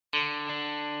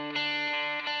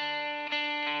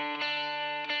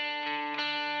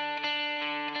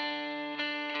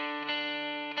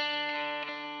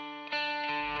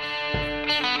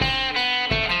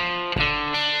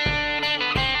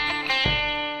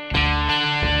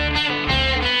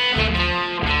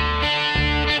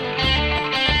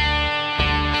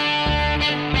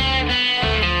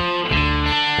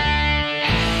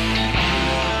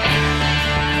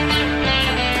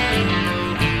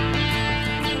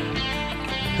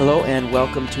Hello and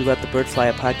welcome to Let the Bird Fly,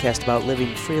 a podcast about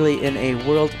living freely in a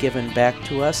world given back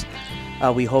to us.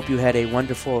 We hope you had a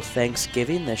wonderful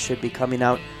Thanksgiving. This should be coming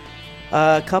out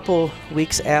a couple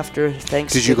weeks after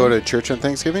Thanksgiving. Did you go to church on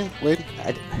Thanksgiving, Wade?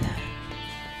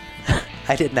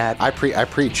 I did not. I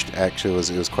preached. Actually,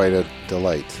 it was quite a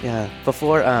delight. Yeah.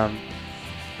 Before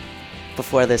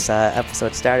this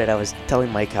episode started, I was telling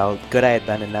Mike how good I had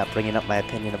been in not bringing up my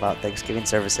opinion about Thanksgiving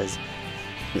services.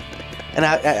 And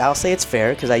I'll say it's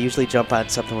fair because I usually jump on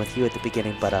something with you at the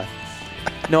beginning, but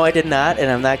no, I did not,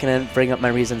 and I'm not going to bring up my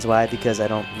reasons why because I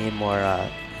don't need more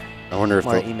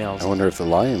emails. I wonder if the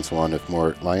Lions won, if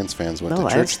more Lions fans went to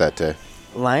church that day.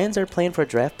 Lions are playing for a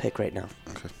draft pick right now.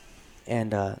 Okay.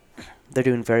 And they're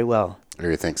doing very well. Are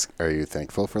you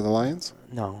thankful for the Lions?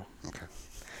 No. Okay.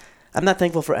 I'm not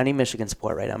thankful for any Michigan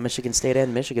sport right now. Michigan State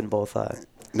and Michigan both.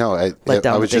 No, I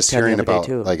was just hearing about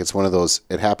like it's one of those.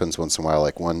 It happens once in a while.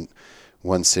 Like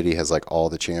one city has like all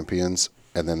the champions,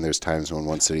 and then there's times when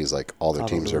one city is like all their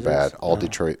teams are bad. All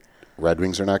Detroit Red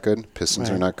Wings are not good. Pistons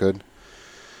are not good.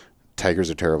 Tigers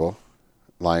are terrible.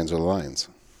 Lions are the Lions.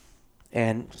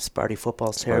 And Sparty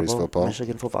football's terrible. Football.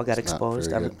 Michigan football got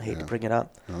exposed. I hate to bring it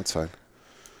up. No, it's fine.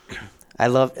 I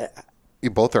love.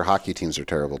 Both their hockey teams are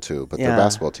terrible too, but their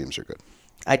basketball teams are good.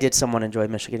 I did somewhat enjoy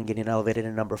Michigan getting elevated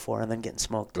to number 4 and then getting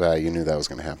smoked. You knew that was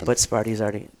going to happen. But Sparty's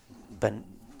already been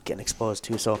getting exposed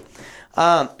too. So,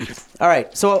 all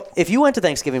right. So if you went to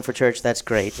Thanksgiving for church, that's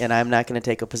great, and I'm not going to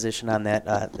take a position on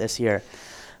that this year.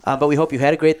 But we hope you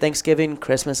had a great Thanksgiving.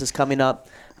 Christmas is coming up.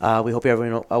 We hope you're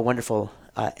having a wonderful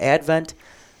Advent.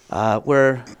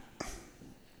 We're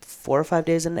 4 or 5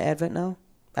 days into Advent now.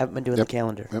 I haven't been doing the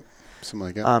calendar. Yep, something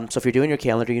like that. So if you're doing your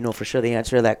calendar, you know for sure the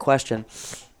answer to that question.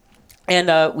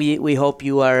 And we hope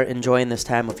you are enjoying this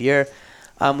time of year.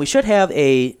 We should have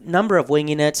a number of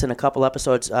Winging It's and a couple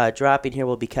episodes dropping here.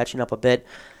 We'll be catching up a bit.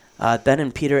 Ben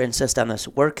and Peter insist on this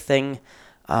work thing.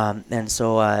 And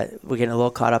so we're getting a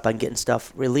little caught up on getting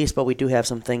stuff released, but we do have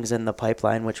some things in the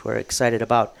pipeline which we're excited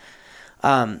about.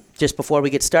 Just before we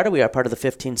get started, we are part of the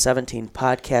 1517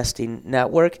 Podcasting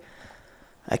Network.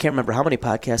 I can't remember how many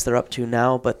podcasts they're up to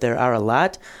now, but there are a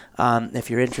lot.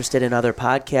 If you're interested in other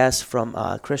podcasts from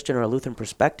a Christian or a Lutheran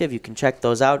perspective, you can check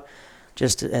those out.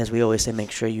 Just as we always say,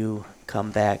 make sure you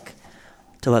come back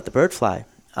to Let the Bird Fly.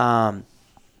 I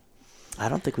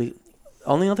don't think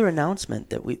only other announcement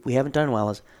that we haven't done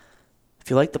well is if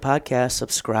you like the podcast,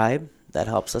 subscribe. That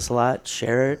helps us a lot.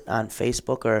 Share it on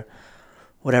Facebook or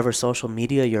whatever social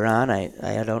media you're on.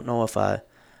 I don't know if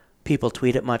people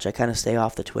tweet it much. I kind of stay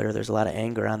off the Twitter. There's a lot of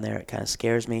anger on there. It kind of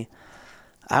scares me.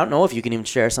 I don't know if you can even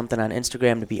share something on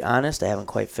Instagram, to be honest. I haven't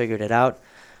quite figured it out.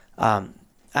 On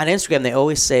Instagram, they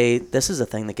always say, this is the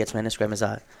thing that gets me on Instagram, is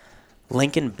a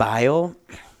link in bio.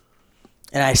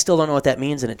 And I still don't know what that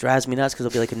means, and it drives me nuts because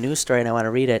it'll be like a news story and I want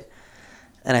to read it.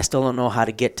 And I still don't know how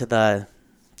to get to the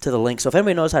link. So if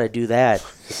anybody knows how to do that,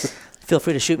 feel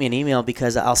free to shoot me an email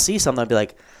because I'll see something. I'll be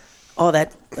like, oh,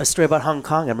 a story about Hong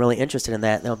Kong. I'm really interested in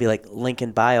that. And there'll be like link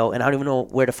in bio, and I don't even know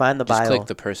where to find the bio. Just click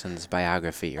the person's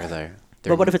biography or their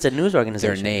but what if it's a news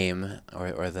organization? Their name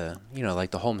or the,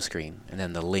 like the home screen, and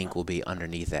then the link will be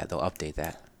underneath that. They'll update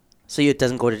that. So it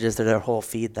doesn't go to just their whole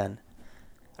feed then?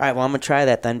 All right, well, I'm going to try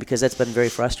that then because that's been very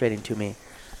frustrating to me.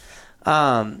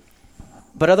 But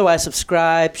otherwise,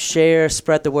 subscribe, share,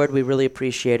 spread the word. We really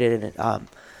appreciate it,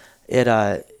 and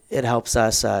it helps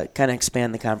us kind of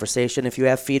expand the conversation. If you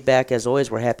have feedback, as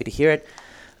always, we're happy to hear it.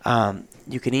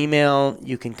 You can email,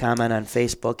 you can comment on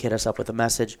Facebook, hit us up with a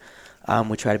message.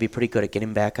 We try to be pretty good at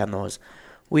getting back on those.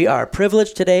 We are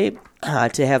privileged today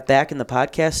to have back in the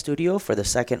podcast studio for the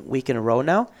second week in a row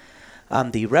now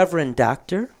the Reverend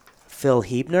Dr. Phil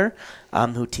Huebner,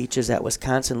 who teaches at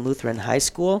Wisconsin Lutheran High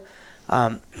School.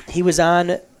 He was on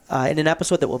in an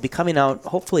episode that will be coming out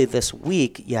hopefully this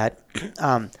week yet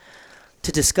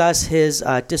to discuss his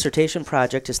dissertation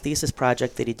project, his thesis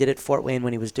project that he did at Fort Wayne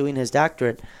when he was doing his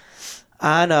doctorate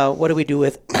on what do we do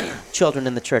with children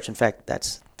in the church. In fact,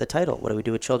 that's the title, What Do We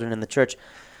Do with Children in the Church?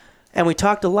 And we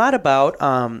talked a lot about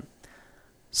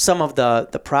some of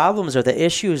the problems or the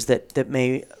issues that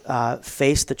may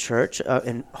face the church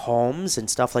in homes and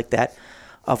stuff like that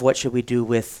of what should we do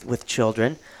with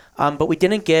children. But we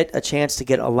didn't get a chance to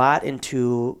get a lot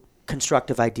into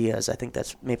constructive ideas. I think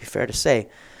that's maybe fair to say.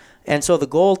 And so the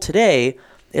goal today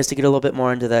is to get a little bit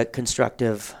more into the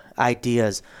constructive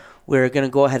ideas. We're going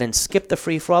to go ahead and skip the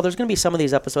free-for-all. There's going to be some of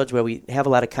these episodes where we have a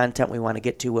lot of content we want to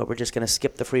get to where we're just going to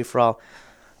skip the free-for-all.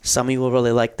 Some of you will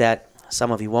really like that.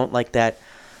 Some of you won't like that.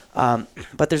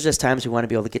 But there's just times we want to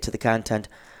be able to get to the content.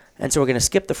 And so we're going to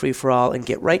skip the free-for-all and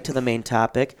get right to the main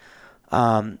topic.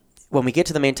 when we get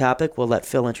to the main topic, we'll let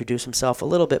Phil introduce himself a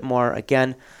little bit more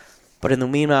again. But in the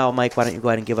meanwhile, Mike, why don't you go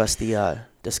ahead and give us the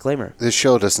disclaimer? This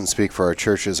show doesn't speak for our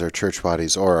churches, our church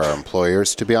bodies, or our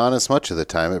employers. To be honest, much of the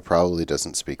time, it probably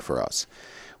doesn't speak for us.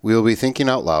 We will be thinking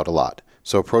out loud a lot,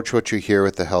 so approach what you hear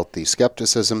with a healthy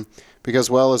skepticism, because,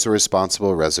 well, as a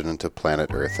responsible resident of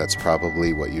planet Earth, that's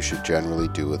probably what you should generally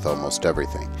do with almost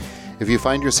everything. If you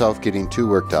find yourself getting too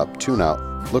worked up, tune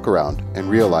out, look around, and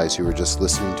realize you were just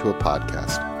listening to a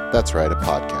podcast. That's right, a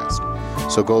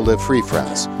podcast. So go live free,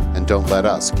 friends, and don't let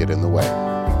us get in the way.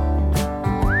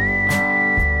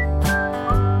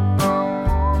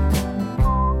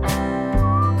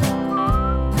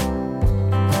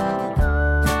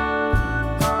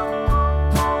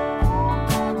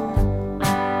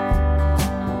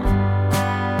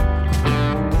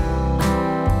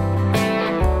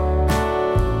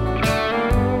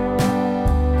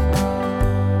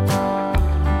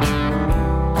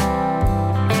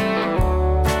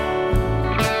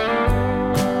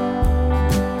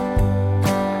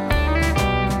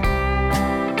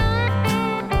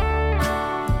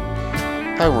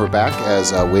 Hi, we're back.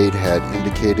 As Wade had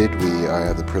indicated, we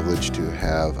have the privilege to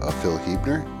have Phil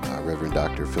Huebner, Reverend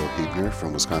Dr. Phil Huebner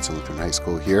from Wisconsin Lutheran High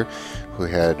School here, who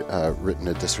had written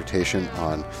a dissertation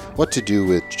on what to do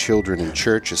with children in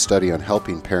church, a study on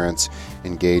helping parents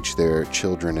engage their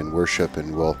children in worship,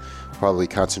 and we'll probably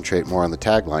concentrate more on the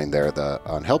tagline there,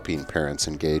 on helping parents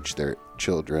engage their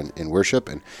children in worship.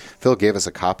 And Phil gave us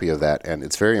a copy of that, and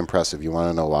it's very impressive. You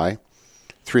want to know why?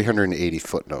 380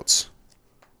 footnotes.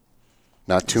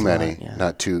 Not too many, yeah.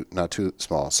 not too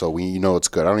small. So we know it's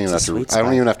good. I don't even have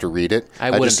to read it.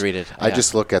 I wouldn't read it. I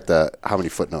just look at how many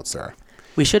footnotes there are.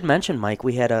 We should mention, Mike,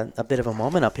 we had a bit of a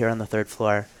moment up here on the third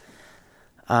floor.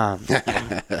 I'm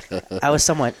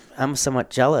somewhat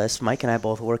jealous. Mike and I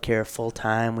both work here full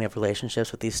time. We have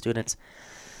relationships with these students,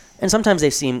 and sometimes they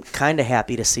seem kind of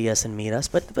happy to see us and meet us,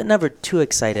 but never too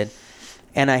excited.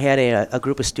 And I had a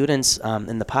group of students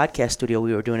in the podcast studio.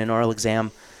 We were doing an oral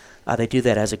exam. They do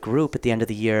that as a group at the end of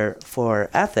the year for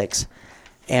ethics.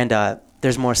 And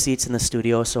there's more seats in the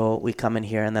studio, so we come in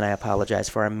here, and then I apologize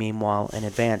for our meme wall in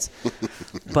advance.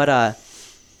 But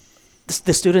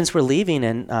the students were leaving,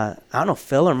 and I don't know,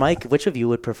 Phil or Mike, which of you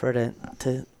would prefer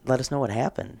to let us know what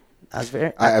happened?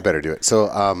 I better do it. So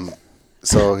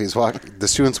the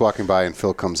student's walking by, and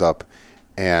Phil comes up,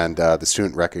 and the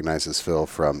student recognizes Phil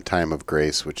from Time of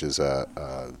Grace, which is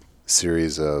a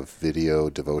series of video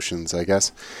devotions, I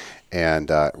guess,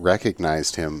 and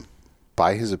recognized him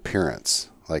by his appearance,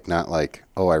 not like,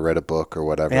 oh, I read a book or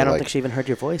whatever. I don't think she even heard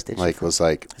your voice, did she?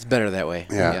 It's better that way.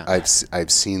 Yeah.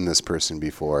 I've seen this person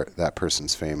before. That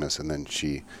person's famous, and then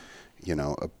she,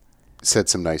 said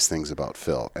some nice things about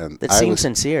Phil, and that seemed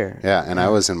sincere. Yeah, and I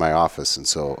was in my office, and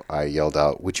so I yelled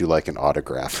out, "Would you like an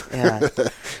autograph?" Yeah.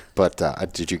 But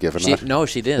did you give an autograph? No,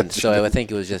 she didn't. So I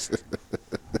think it was just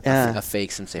a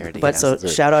fake sincerity. But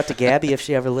shout out to Gabby if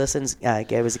she ever listens.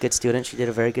 Gabby was a good student. She did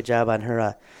a very good job on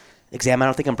her exam. I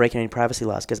don't think I'm breaking any privacy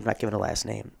laws because I'm not giving a last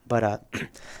name. But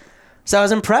so I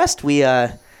was impressed.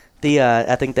 I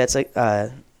think that's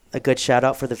a good shout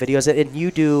out for the videos. And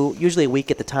you do usually a week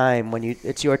at the time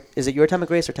is it your Time of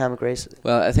Grace or Time of Grace?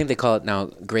 Well, I think they call it now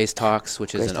Grace Talks,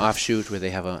 which is an offshoot where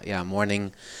they have a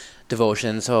morning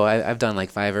devotion. So I've done like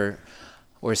 5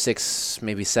 or 6,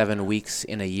 maybe 7 weeks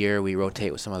in a year. We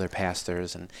rotate with some other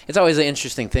pastors, and it's always an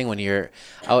interesting thing when you're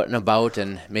out and about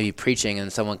and maybe preaching,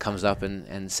 and someone comes up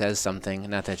and says something.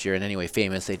 Not that you're in any way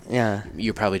famous.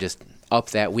 You're probably just up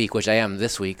that week, which I am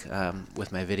this week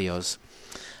with my videos.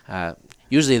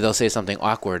 Usually they'll say something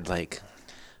awkward like,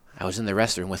 I was in the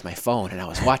restroom with my phone and I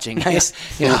was watching nice.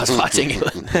 I was watching you.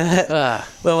 Well,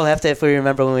 we'll have to, if we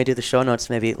remember when we do the show notes,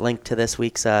 maybe link to this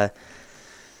week's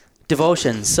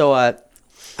devotion. So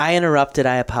I interrupted.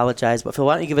 I apologize. But Phil,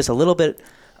 why don't you give us a little bit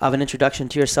of an introduction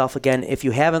to yourself again? If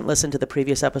you haven't listened to the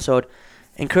previous episode,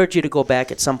 I encourage you to go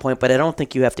back at some point, but I don't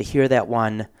think you have to hear that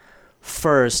one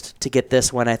first to get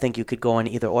this one. I think you could go in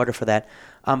either order for that.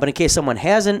 But in case someone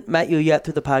hasn't met you yet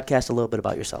through the podcast, a little bit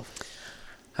about yourself.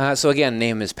 So again,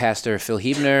 name is Pastor Phil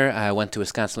Huebner. I went to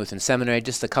Wisconsin Lutheran Seminary,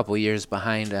 just a couple years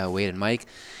behind Wade and Mike.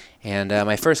 And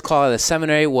my first call at the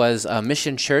seminary was a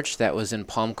mission church that was in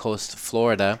Palm Coast,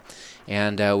 Florida.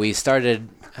 And we started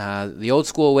the old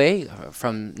school way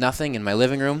from nothing in my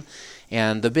living room.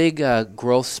 And the big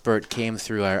growth spurt came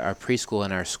through our preschool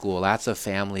and our school. Lots of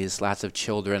families, lots of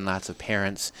children, lots of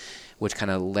parents. which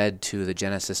kind of led to the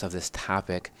genesis of this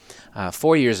topic.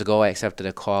 4 years ago, I accepted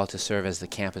a call to serve as the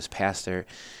campus pastor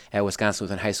at Wisconsin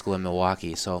Lutheran High School in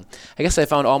Milwaukee. So I guess I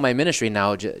found all my ministry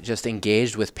now just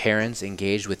engaged with parents,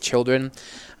 engaged with children,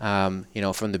 from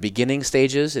the beginning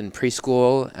stages in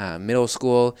preschool, middle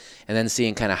school, and then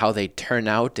seeing kind of how they turn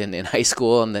out in high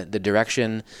school and the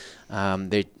direction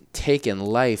they take in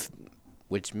life,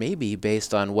 which may be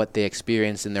based on what they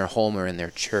experience in their home or in their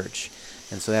church.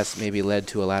 And so that's maybe led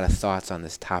to a lot of thoughts on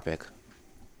this topic.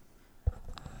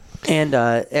 And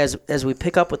as we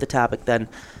pick up with the topic, then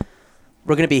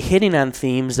we're going to be hitting on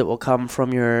themes that will come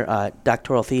from your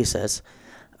doctoral thesis,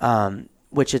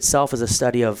 which itself is a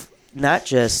study of not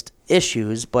just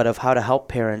issues, but of how to help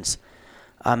parents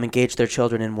engage their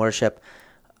children in worship.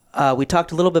 We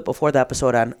talked a little bit before the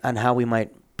episode on how we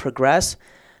might progress,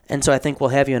 and so I think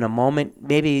we'll have you in a moment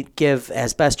maybe give,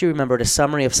 as best you remember, a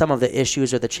summary of some of the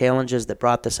issues or the challenges that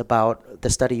brought this about, the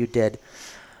study you did,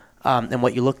 and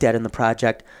what you looked at in the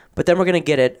project. But then we're going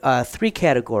to get at 3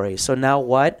 categories. So now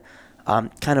what?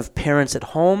 Kind of parents at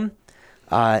home,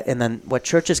 and then what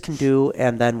churches can do,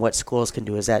 and then what schools can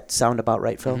do. Does that sound about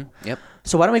right, Phil? Mm-hmm. Yep.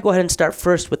 So why don't we go ahead and start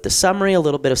first with the summary, a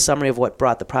little bit of summary of what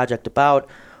brought the project about,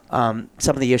 some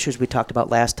of the issues we talked about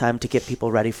last time to get people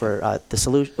ready for the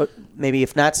solution, maybe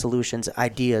if not solutions,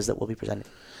 ideas that we'll be presenting.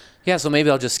 Yeah, so maybe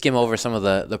I'll just skim over some of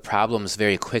the problems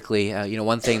very quickly.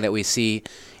 One thing that we see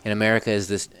in America is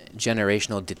this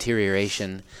generational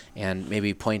deterioration, and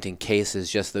maybe point in case is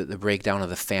just the breakdown of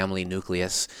the family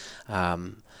nucleus,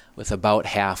 with about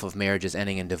half of marriages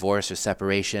ending in divorce or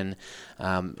separation,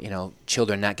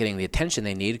 children not getting the attention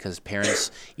they need because parents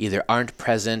either aren't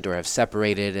present or have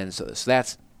separated, and so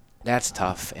that's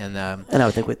tough. And I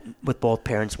would think with both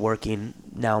parents working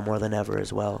now more than ever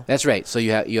as well. That's right. So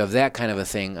you have that kind of a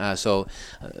thing.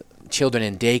 Children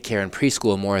in daycare and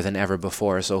preschool more than ever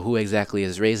before. So who exactly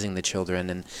is raising the children?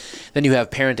 And then you have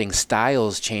parenting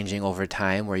styles changing over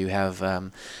time, where you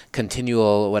have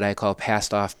continual, what I call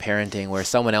passed off parenting, where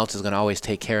someone else is going to always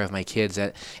take care of my kids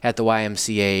at the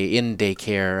YMCA, in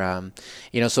daycare.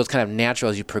 So it's kind of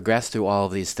natural as you progress through all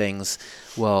of these things.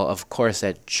 Well, of course,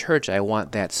 at church, I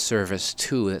want that service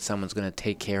too, that someone's going to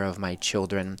take care of my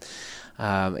children.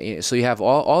 So you have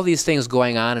all these things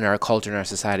going on in our culture and our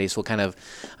society. So we'll kind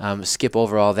of skip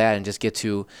over all that and just get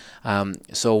to,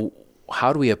 so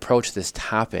how do we approach this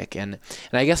topic? And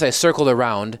I guess I circled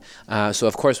around. So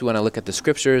of course we want to look at the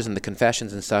scriptures and the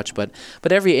confessions and such, but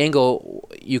every angle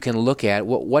you can look at,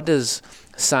 what does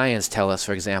science tell us,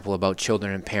 for example, about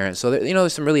children and parents? So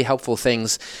there's some really helpful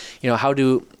things. How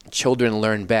do children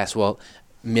learn best? Well,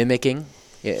 mimicking.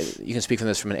 You can speak from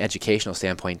this from an educational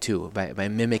standpoint too, by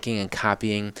mimicking and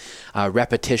copying,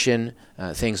 repetition,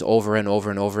 things over and over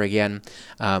and over again.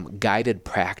 Guided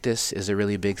practice is a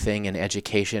really big thing in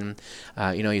education.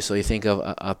 So you think of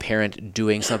a parent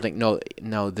doing something.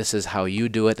 No, this is how you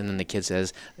do it, and then the kid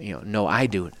says, no, I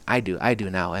do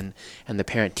now, and the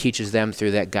parent teaches them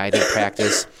through that guided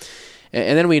practice.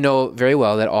 And then we know very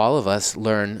well that all of us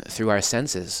learn through our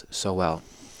senses so well.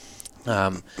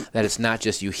 That it's not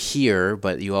just you hear,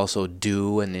 but you also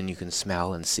do, and then you can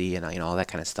smell and see, and all that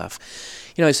kind of stuff.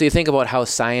 So you think about how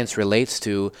science relates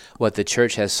to what the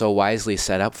church has so wisely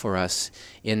set up for us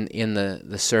in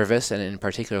the service, and in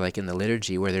particular, like in the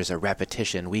liturgy, where there's a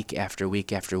repetition week after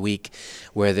week after week,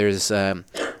 where there's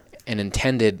an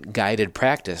intended guided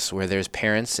practice, where there's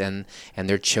parents and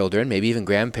their children, maybe even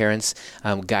grandparents,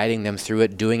 guiding them through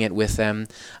it, doing it with them.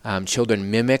 Children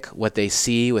mimic what they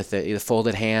see with the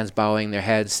folded hands, bowing their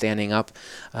heads, standing up,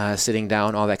 sitting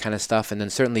down, all that kind of stuff. And then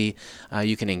certainly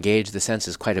you can engage the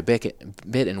senses quite a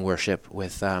bit in worship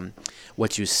with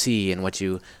what you see and what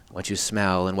you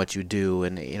smell and what you do,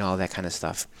 and all that kind of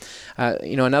stuff.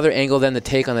 Another angle then to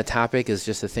take on the topic is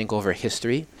just to think over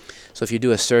history. So if you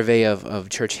do a survey of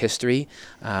church history,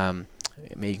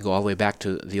 maybe you go all the way back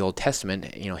to the Old Testament,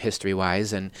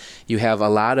 history-wise, and you have a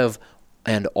lot of,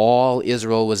 and all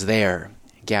Israel was there,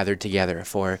 gathered together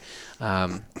for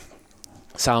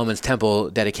Solomon's temple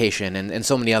dedication and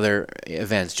so many other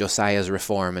events, Josiah's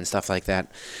reform and stuff like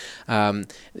that.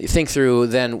 Think through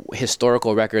then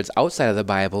historical records outside of the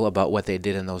Bible about what they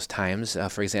did in those times.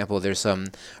 For example, there's some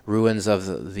ruins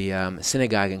of the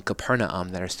synagogue in Capernaum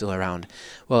that are still around.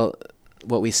 Well,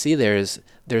 what we see there is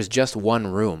there's just one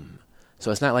room.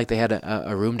 So it's not like they had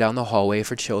a room down the hallway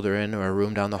for children, or a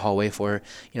room down the hallway for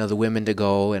the women to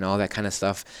go and all that kind of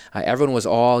stuff. Everyone was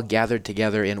all gathered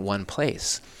together in one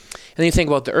place. then you think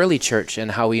about the early church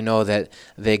and how we know that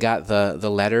they got the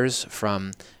letters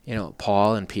from,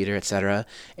 Paul and Peter, etc.,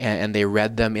 and they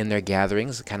read them in their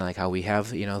gatherings, kind of like how we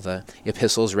have, the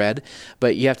epistles read.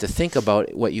 But you have to think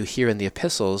about what you hear in the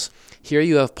epistles. Here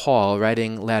you have Paul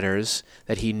writing letters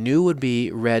that he knew would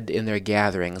be read in their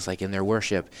gatherings, like in their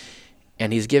worship,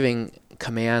 and he's giving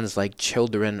commands like,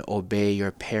 children, obey your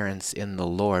parents in the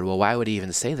Lord. Well, why would he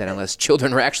even say that unless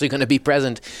children were actually going to be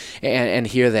present and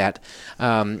hear that?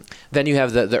 Then you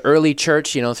have the early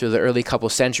church, through the early couple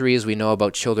centuries, we know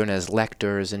about children as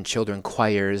lectors and children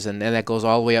choirs, and that goes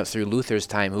all the way up through Luther's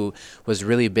time, who was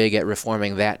really big at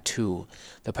reforming that too,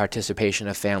 the participation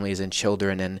of families and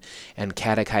children and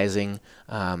catechizing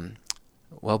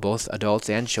both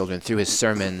adults and children through his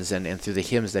sermons and through the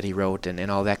hymns that he wrote and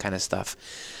all that kind of stuff.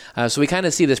 So we kind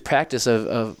of see this practice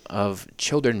of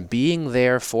children being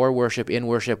there for worship, in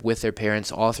worship with their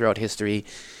parents all throughout history,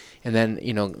 and then,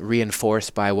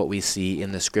 reinforced by what we see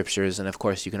in the scriptures. And of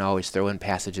course, you can always throw in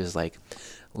passages like,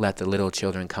 let the little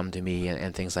children come to me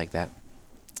and things like that.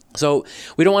 So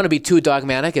we don't want to be too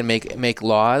dogmatic and make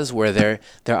laws where there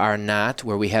are not,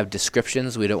 where we have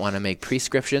descriptions. We don't want to make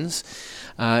prescriptions.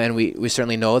 And we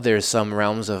certainly know there's some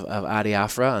realms of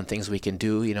adiaphora and things we can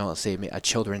do, let's say a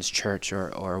children's church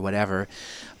or whatever.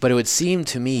 But it would seem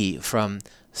to me from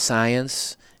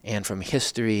science and from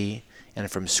history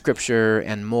and from scripture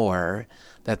and more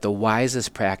that the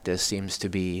wisest practice seems to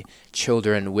be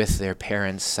children with their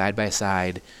parents side by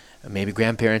side, maybe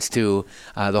grandparents too,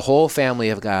 the whole family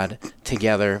of God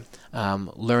together,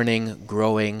 learning,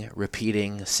 growing,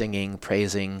 repeating, singing,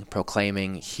 praising,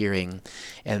 proclaiming, hearing,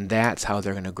 and that's how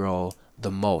they're going to grow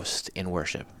the most in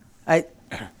worship.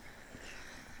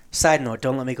 Side note,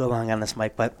 don't let me go long on this,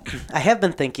 Mike, but I have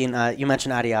been thinking, you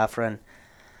mentioned adiaphora, and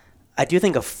I do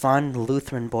think a fun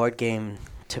Lutheran board game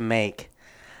to make,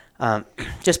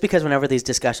 just because whenever these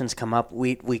discussions come up,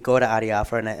 we go to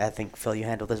adiaphora, and I think, Phil, you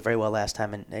handled this very well last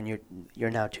time, and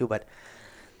you're now too, but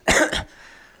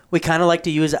we kind of like to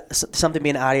use something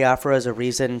being adiaphora as a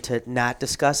reason to not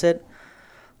discuss it.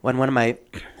 When one of my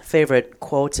favorite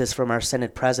quotes is from our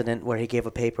Synod president, where he gave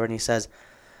a paper and he says,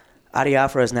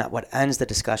 adiaphora is not what ends the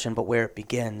discussion, but where it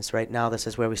begins. Right now, this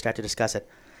is where we start to discuss it.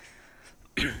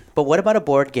 But what about a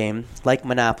board game like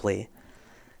Monopoly,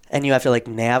 and you have to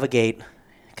navigate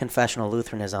confessional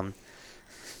Lutheranism,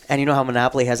 and you know how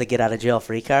Monopoly has a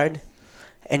get-out-of-jail-free card?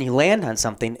 And you land on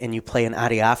something and you play an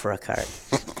adiaphora card.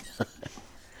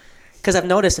 Because I've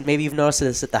noticed, and maybe you've noticed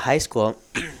this at the high school,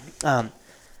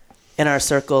 in our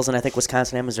circles, and I think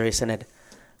Wisconsin and Missouri Synod,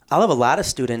 I'll have a lot of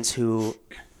students who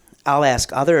I'll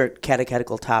ask other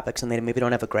catechetical topics, and they maybe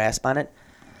don't have a grasp on it,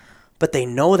 but they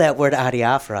know that word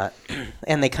adiaphora,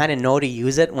 and they kind of know to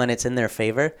use it when it's in their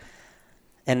favor.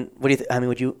 And what do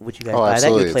you would you guys buy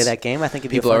absolutely. that? You play that game? I think it'd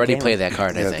be people a fun already game. play that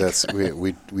card. I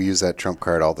think we use that trump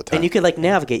card all the time. And you could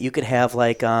navigate. You could have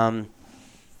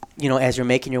as you're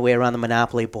making your way around the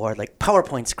Monopoly board,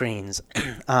 PowerPoint screens,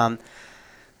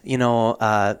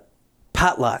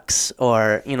 potlucks,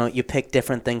 or you pick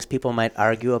different things people might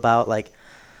argue about,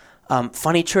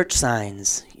 funny church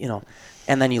signs,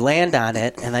 and then you land on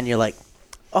it, and then you're like,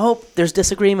 oh, there's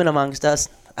disagreement amongst us,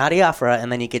 adiaphora,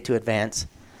 and then you get to advance.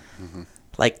 Mm-hmm.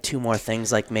 Two more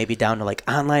things, maybe down to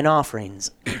online offerings,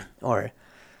 or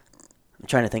I'm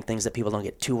trying to think things that people don't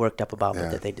get too worked up about, but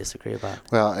that they disagree about.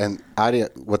 Well, and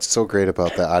what's so great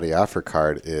about the adiaphora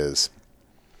card is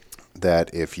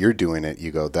that if you're doing it,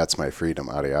 you go, that's my freedom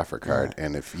adiaphora card. Yeah.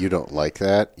 And if you don't like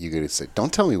that, you get to say,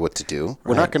 don't tell me what to do.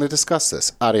 We're not going to discuss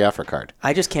this. Adiaphora card.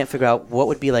 I just can't figure out what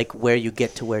would be where you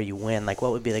get to where you win. What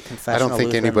would be the confessional I don't think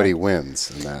Lutheran, anybody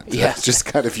wins in that. Yeah. That's just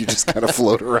you just kind of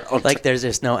float around. There's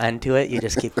just no end to it. You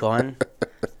just keep going.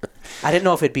 I didn't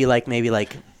know if it'd be maybe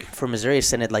for Missouri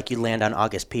Synod, you land on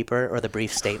August Pieper or the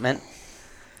brief statement.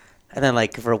 And then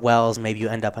for Wells, maybe you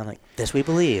end up on this we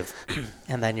believe.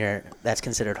 And then that's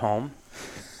considered home.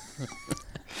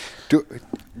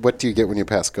 What do you get when you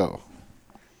pass go?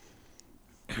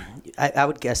 I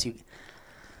would guess you.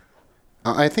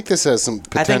 I think this has some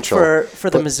potential. I think for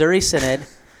the Missouri Synod,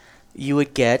 you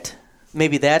would get,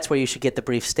 maybe that's where you should get the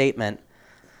brief statement.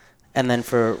 And then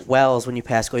for Wells, when you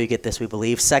pass go, you get this we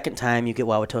believe. Second time, you get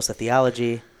Wauwatosa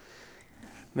theology.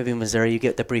 Maybe in Missouri, you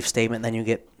get the brief statement, then you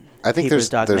get I think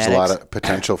there's a lot of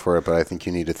potential for it, but I think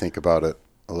you need to think about it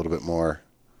a little bit more.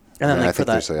 And then for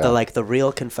the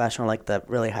real confessional, the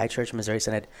really high church Missouri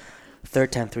Synod,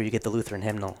 third time through, you get the Lutheran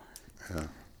hymnal.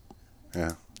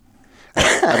 Yeah.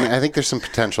 I think there's some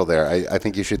potential there. I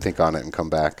think you should think on it and come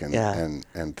back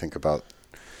and think about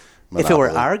Monopoly. If it were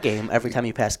our game, every time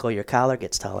you pass go, your collar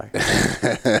gets taller.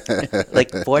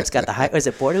 Like Bort's got the high. Is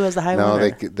it Bort who has the high one?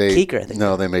 No, Keeker, I think.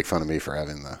 No, they make fun of me for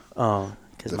having the. Oh,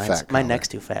 because my neck's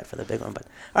too fat for the big one. But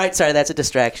all right, sorry, that's a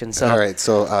distraction. So all right,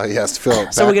 so yes,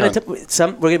 Phil. So we're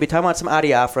gonna be talking about some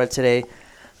adiaphora today,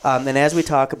 and as we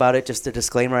talk about it, just a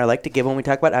disclaimer I like to give when we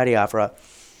talk about adiaphora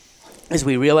is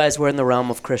we realize we're in the realm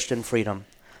of Christian freedom.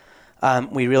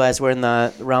 We realize we're in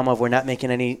the realm of we're not making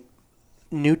any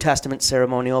New Testament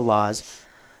ceremonial laws,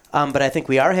 but I think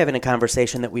we are having a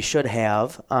conversation that we should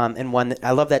have, and one that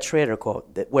I love that Schrader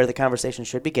quote, that where the conversation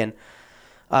should begin.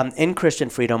 In Christian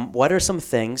freedom, what are some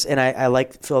things, and I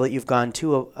like, Phil, that you've gone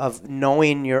to, of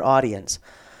knowing your audience.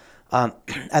 I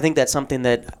think that's something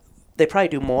that they probably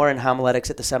do more in homiletics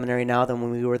at the seminary now than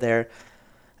when we were there,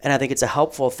 and I think it's a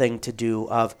helpful thing to do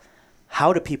of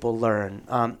how do people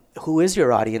learn? Who is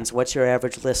your audience? What's your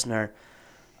average listener?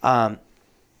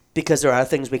 Because there are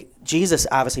things Jesus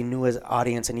obviously knew his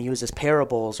audience, and he uses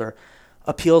parables or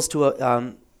appeals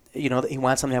to he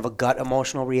wants them to have a gut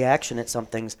emotional reaction at some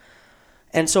things.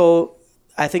 And so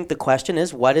I think the question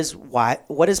is, what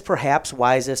is perhaps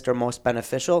wisest or most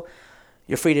beneficial?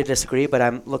 You're free to disagree, but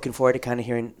I'm looking forward to kind of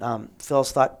hearing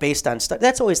Phil's thought based on study.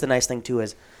 That's always the nice thing too,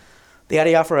 is the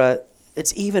adiaphora.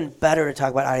 It's even better to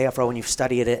talk about adiaphora when you've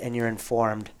studied it and you're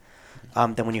informed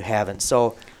than when you haven't.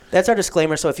 So that's our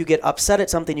disclaimer. So if you get upset at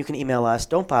something, you can email us.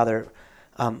 Don't bother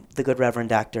the good Reverend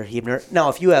Dr. Huebner. Now,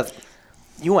 if you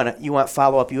want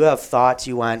follow-up, you have thoughts,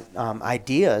 you want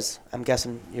ideas, I'm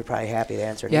guessing you're probably happy to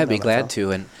answer. Yeah, I'd be glad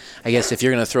to. And I guess if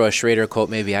you're going to throw a Schrader quote,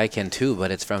 maybe I can too,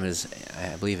 but it's from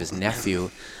I believe his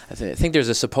nephew. I think there's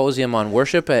a symposium on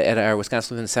worship at our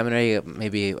Wisconsin Lutheran Seminary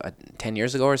maybe 10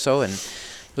 years ago or so, and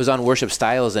it was on worship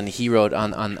styles, and he wrote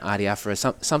on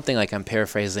adiaphora something like, I'm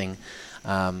paraphrasing,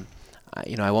 I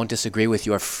won't disagree with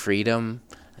your freedom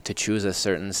to choose a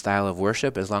certain style of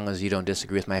worship as long as you don't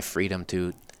disagree with my freedom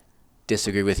to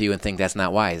disagree with you and think that's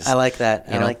not wise. I like that.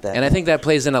 I like that. And I think that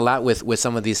plays in a lot with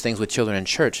some of these things with children in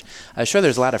church. Sure,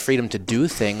 there's a lot of freedom to do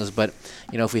things, but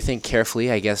if we think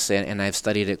carefully, I guess, and I've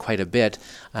studied it quite a bit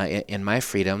in my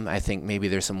freedom, I think maybe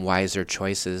there's some wiser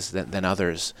choices than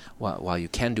others while you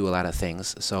can do a lot of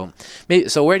things. So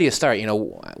where do you start?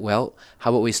 Well, how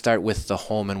about we start with the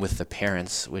home and with the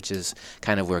parents, which is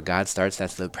kind of where God starts.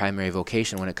 That's the primary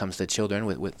vocation when it comes to children,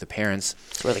 with the parents.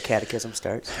 That's where the catechism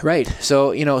starts. Right.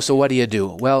 So what do you do?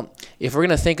 Well, if we're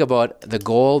going to think about the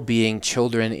goal being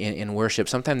children in worship,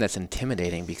 sometimes that's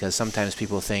intimidating because sometimes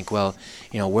people think, well,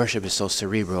 worship is so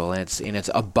cerebral and it's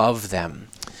above them.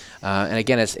 And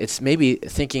again, it's maybe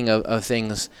thinking of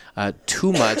things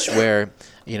too much where,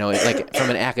 like from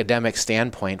an academic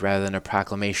standpoint rather than a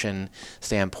proclamation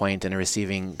standpoint and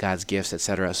receiving God's gifts,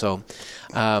 etc. So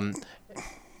a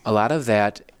lot of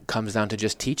that comes down to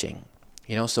just teaching.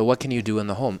 So what can you do in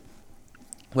the home?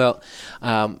 Well,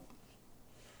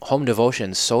 home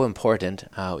devotion is so important.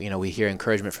 We hear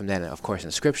encouragement from that, of course,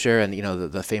 in Scripture, and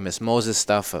the famous Moses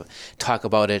stuff. Talk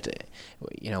about it,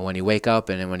 when you wake up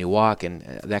and when you walk and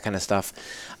that kind of stuff.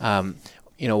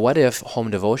 What if home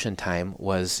devotion time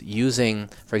was using,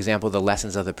 for example, the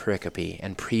lessons of the pericope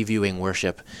and previewing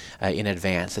worship in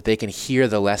advance, that they can hear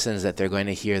the lessons that they're going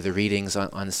to hear, the readings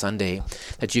on Sunday,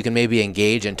 that you can maybe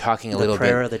engage in talking a little bit. The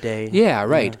prayer of the day. Yeah,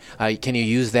 right. Yeah. Can you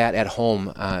use that at home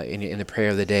in the prayer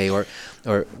of the day, or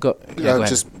go? Yeah, go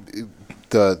just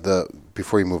the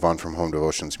before you move on from home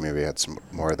devotions, maybe add some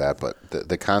more of that. But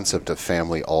the concept of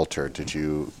family altar, did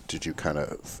you kind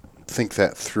of think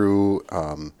that through?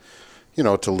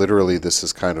 To literally, this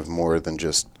is kind of more than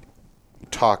just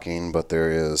talking, but there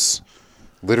is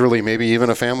literally maybe even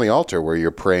a family altar where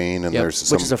you're praying and there's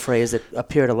some... Which is a phrase that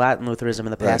appeared a lot in Lutheranism in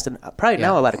the past, and probably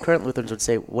now a lot of current Lutherans would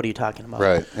say, what are you talking about?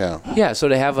 Right, yeah. Yeah, so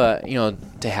to have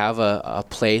a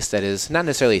place that is not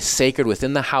necessarily sacred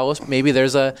within the house, maybe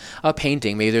there's a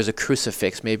painting, maybe there's a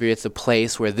crucifix, maybe it's a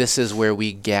place where this is where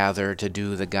we gather to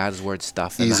do the God's Word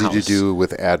stuff in the house. Easy to do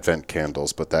with Advent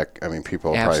candles, but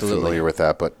people are probably familiar with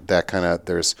that, but that kind of,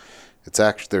 there's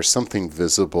something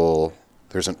visible.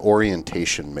 There's an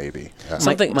orientation, maybe.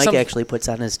 Mike actually puts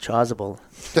on his chasuble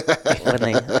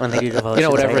when they do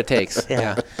devotion. Whatever it takes.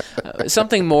 Yeah.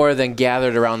 Something more than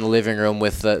gathered around the living room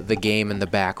with the game in the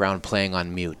background playing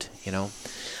on mute.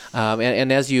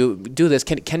 And as you do this,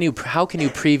 how can you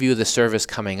preview the service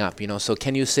coming up? So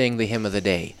can you sing the hymn of the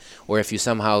day, or if you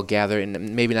somehow gather,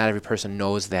 and maybe not every person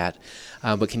knows that,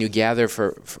 but can you gather,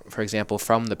 for example,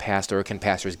 from the pastor, or can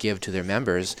pastors give to their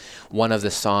members one of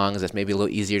the songs that's maybe a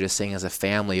little easier to sing as a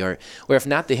family, or if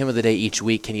not the hymn of the day each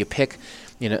week, can you pick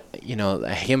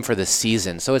a hymn for the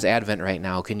season. So is Advent right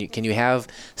now. Can you have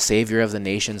Savior of the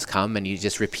Nations come, and you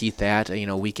just repeat that,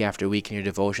 week after week in your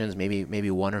devotions,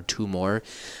 maybe one or two more,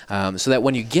 so that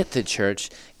when you get to church,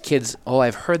 kids,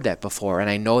 I've heard that before, and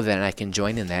I know that, and I can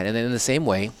join in that. And then in the same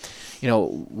way,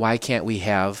 why can't we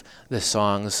have the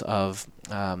songs of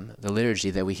the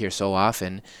liturgy that we hear so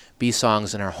often be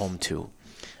songs in our home too?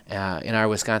 In our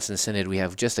Wisconsin Synod, we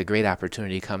have just a great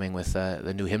opportunity coming with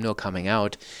the new hymnal coming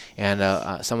out,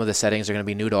 and some of the settings are going to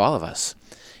be new to all of us.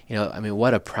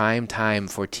 What a prime time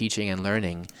for teaching and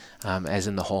learning as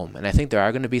in the home. And I think there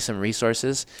are going to be some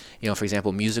resources, for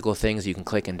example, musical things you can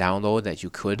click and download that you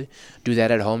could do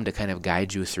that at home to kind of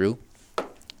guide you through.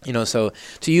 So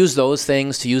to use those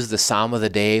things, to use the Psalm of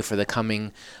the Day for the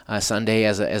coming Sunday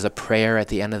as a prayer at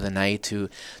the end of the night, to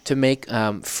make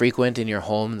frequent in your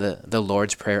home the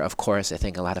Lord's Prayer. Of course, I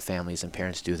think a lot of families and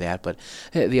parents do that, but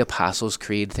the Apostles'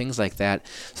 Creed, things like that,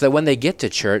 so that when they get to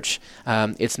church,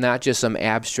 it's not just some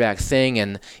abstract thing,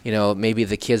 and maybe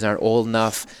the kids aren't old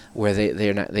enough where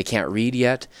they can't read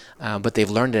yet, but they've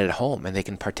learned it at home and they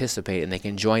can participate and they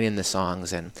can join in the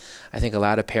songs. And I think a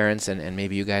lot of parents, and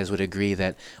maybe you guys would agree,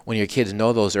 that when your kids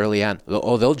know those early on,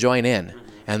 they'll join in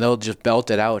and they'll just belt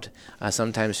it out,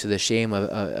 sometimes to the shame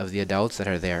of the adults that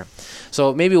are there.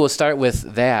 So maybe we'll start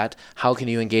with that. How can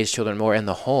you engage children more in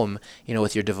the home,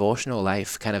 with your devotional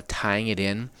life, kind of tying it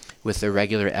in with the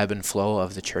regular ebb and flow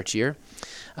of the church year?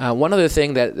 One other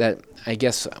thing that I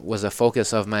guess was a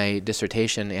focus of my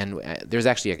dissertation, and there's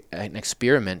actually an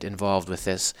experiment involved with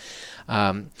this,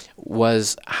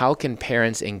 was how can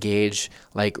parents engage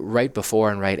like right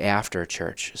before and right after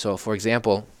church? So, for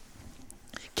example,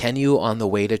 can you, on the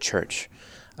way to church,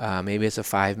 maybe it's a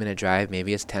 5-minute drive,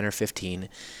 maybe it's 10 or 15,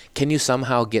 can you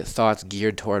somehow get thoughts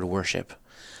geared toward worship?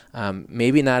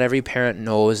 Maybe not every parent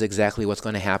knows exactly what's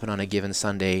going to happen on a given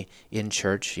Sunday in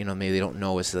church. Maybe they don't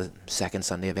know it's the second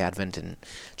Sunday of Advent and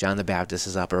John the Baptist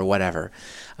is up or whatever.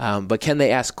 But can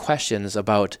they ask questions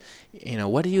about,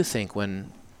 what do you think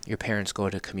when your parents go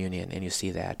to communion and you see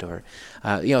that? Or,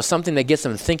 something that gets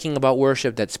them thinking about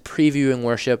worship, that's previewing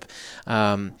worship.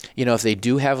 If they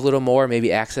do have a little more,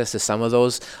 maybe access to some of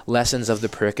those lessons of the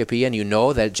pericope, and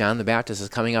that John the Baptist is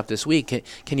coming up this week,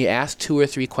 can you ask 2 or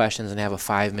 3 questions and have a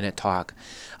 5-minute talk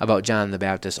about John the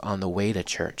Baptist on the way to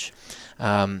church?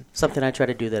 Something I try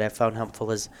to do that I found helpful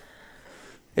is,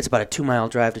 it's about a 2-mile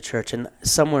drive to church, and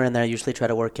somewhere in there I usually try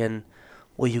to work in,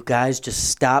 will you guys just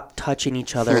stop touching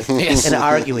each other and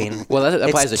arguing? Well, that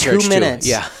applies to church 2 minutes.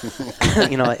 Too. Yeah.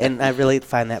 And I really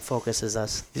find that focuses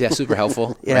us. Yeah, super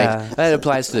helpful. Yeah. Right? That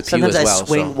applies to the pew Sometimes as well.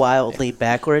 Sometimes I swing wildly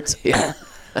backwards. Yeah.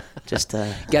 Just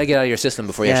got to get out of your system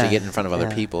before you actually get in front of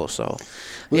other people. So,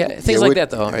 things like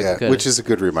that, though. Yeah, good. Which is a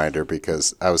good reminder,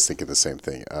 because I was thinking the same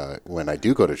thing. When I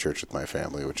do go to church with my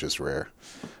family, which is rare,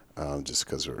 just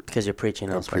because you're preaching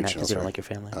elsewhere, not because you don't like your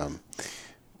family.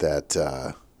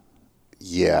 The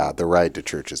ride to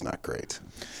church is not great.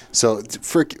 So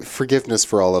forgiveness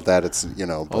for all of that. It's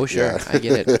Oh sure, I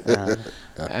get it.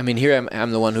 Here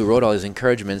I'm the one who wrote all these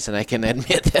encouragements, and I can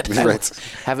admit that I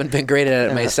haven't been great at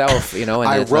it myself. And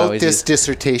I wrote this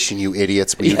dissertation, you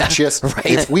idiots.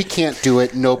 If we can't do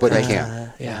it, nobody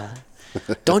can. Yeah.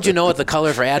 Don't you know what the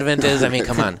color for Advent is?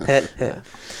 Come on.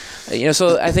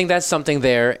 So I think that's something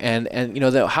there, and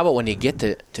how about when you get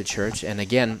to church? And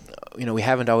again, we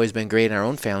haven't always been great in our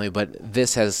own family, but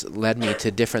this has led me to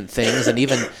different things, and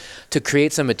even to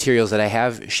create some materials that I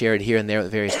have shared here and there with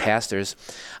various pastors,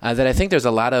 that I think there's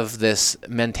a lot of this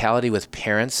mentality with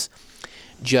parents,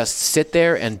 just sit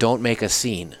there and don't make a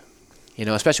scene,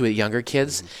 especially with younger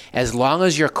kids. As long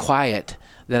as you're quiet,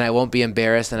 then I won't be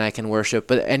embarrassed and I can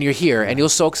worship, and you're here and you'll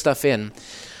soak stuff in.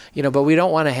 But we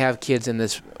don't want to have kids in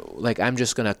this, I'm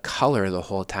just going to color the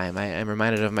whole time. I'm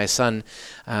reminded of my son,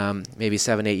 maybe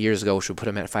 7-8 years ago, which we put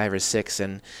him at 5 or 6,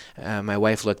 and my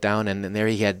wife looked down, and there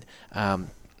he had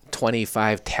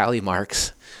 25 tally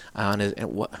marks on his.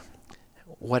 And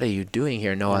what are you doing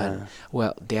here, Noah?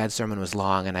 Well, Dad's sermon was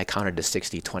long, and I counted to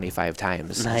 60 25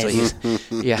 times. Nice. So he's,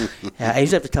 I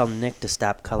usually have to tell Nick to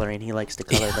stop coloring. He likes to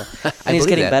color and he's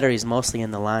getting better. He's mostly in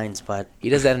the lines, but he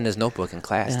does that in his notebook in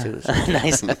class too. So.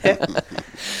 Nice.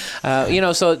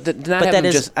 So not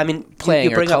having just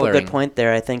playing you bring or coloring. up a good point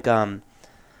there. I think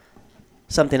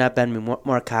something I've been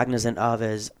more cognizant of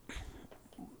is,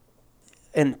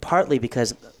 and partly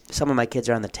because some of my kids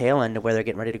are on the tail end of where they're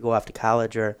getting ready to go off to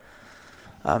college or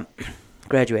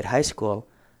graduate high school,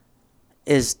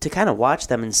 is to kind of watch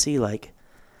them and see,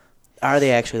 are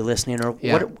they actually listening, or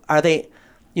what are they,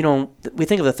 we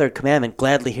think of the third commandment,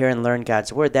 gladly hear and learn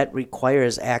God's word. That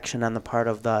requires action on the part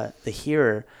of the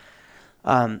hearer.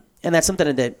 And and that's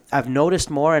something that I've noticed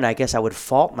more, and I guess I would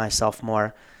fault myself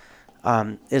more,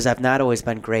 is I've not always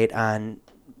been great on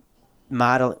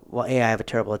model. Well, I have a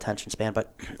terrible attention span,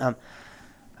 but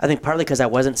I think partly because I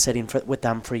wasn't sitting with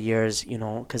them for years,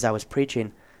 because I was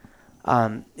preaching,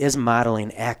 is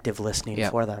modeling active listening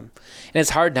for them. And it's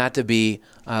hard not to be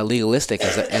legalistic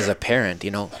as a parent,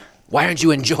 Why aren't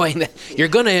you enjoying that? You're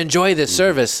going to enjoy this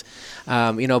service,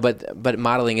 but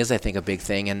modeling is, I think, a big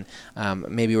thing. And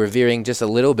maybe we're veering just a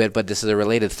little bit, but this is a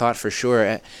related thought for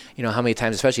sure. How many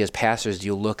times, especially as pastors, do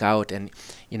you look out and,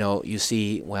 you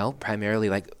see, primarily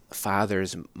like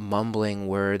fathers mumbling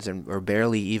words or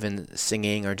barely even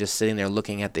singing or just sitting there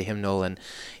looking at the hymnal, and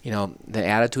the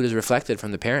attitude is reflected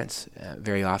from the parents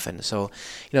very often. So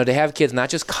to have kids not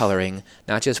just coloring,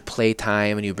 not just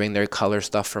playtime, and you bring their color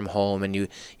stuff from home and you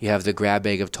have the grab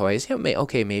bag of toys,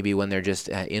 maybe when they're just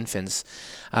infants,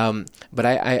 but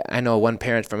I know one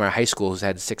parent from our high school who's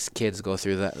had 6 kids go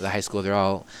through the high school. They're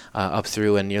all up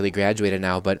through and nearly graduated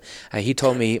now, but he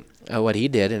told me what he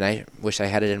did, and I wish I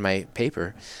had it in my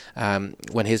paper.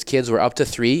 When his kids were up to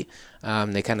 3,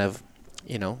 they kind of,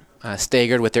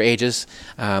 staggered with their ages.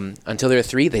 Until they were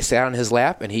 3, they sat on his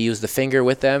lap, and he used the finger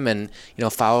with them and,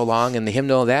 follow along in the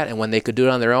hymnal of that. And when they could do it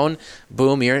on their own,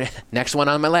 boom, you're next one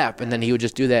on my lap. And then he would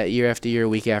just do that year after year,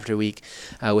 week after week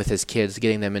with his kids,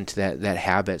 getting them into that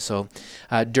habit. So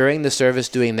during the service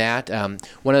doing that,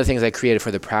 one of the things I created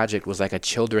for the project was like a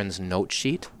children's note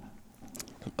sheet.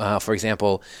 For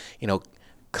example,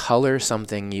 color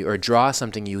something or draw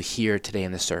something you hear today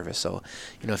in the service. So,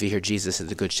 if you hear Jesus is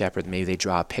the Good Shepherd, maybe they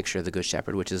draw a picture of the Good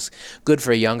Shepherd, which is good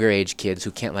for younger age kids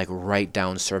who can't write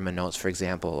down sermon notes, for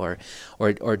example,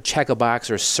 or check a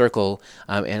box or circle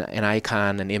an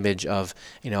icon, an image of,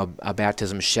 a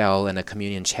baptism shell and a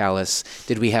communion chalice.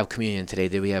 Did we have communion today?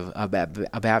 Did we have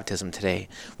a baptism today?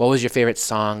 What was your favorite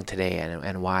song today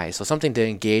and why? So something to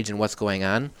engage in what's going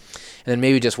on. And then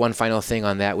maybe just one final thing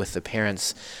on that with the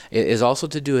parents is also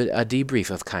to do a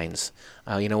debrief of kinds.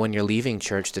 When you're leaving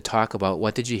church, to talk about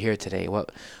what did you hear today?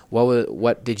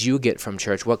 What did you get from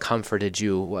church? What comforted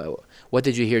you? What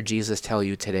did you hear Jesus tell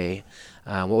you today?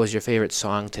 What was your favorite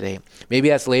song today? Maybe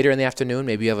that's later in the afternoon.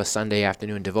 Maybe you have a Sunday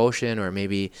afternoon devotion, or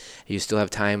maybe you still have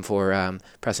time for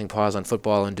pressing pause on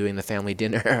football and doing the family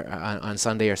dinner on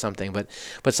Sunday or something. But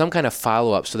some kind of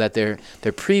follow-up so that they're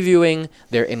previewing,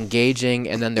 they're engaging,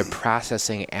 and then they're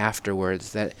processing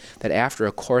afterwards. That after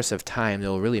a course of time,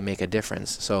 they'll really make a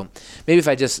difference. So maybe if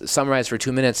I just summarize for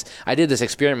 2 minutes, I did this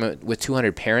experiment with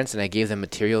 200 parents, and I gave them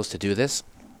materials to do this.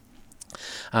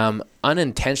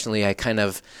 Unintentionally, I kind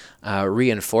of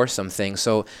reinforced some things.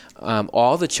 So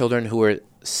all the children who were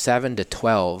 7 to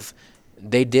 12,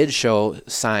 they did show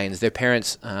signs. Their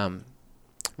parents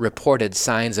reported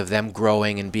signs of them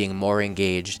growing and being more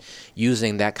engaged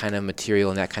using that kind of material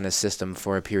and that kind of system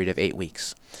for a period of 8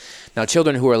 weeks. Now,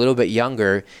 children who are a little bit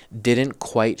younger didn't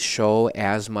quite show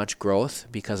as much growth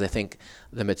because I think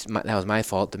that was my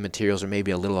fault. The materials are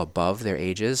maybe a little above their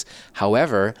ages.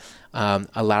 However,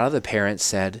 a lot of the parents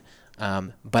said,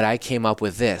 but I came up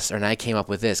with this, and I came up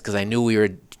with this because I knew we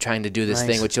were trying to do this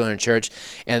thing with children in church.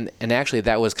 And actually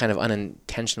that was kind of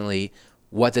unintentionally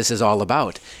what this is all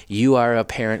about. You are a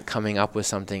parent coming up with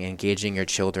something, engaging your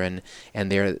children, and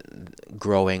they're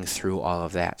growing through all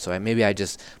of that. So maybe I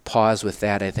just pause with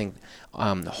that. I think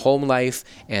home life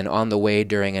and on the way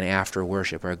during and after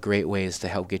worship are great ways to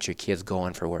help get your kids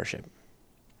going for worship.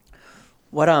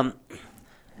 What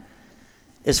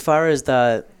as far as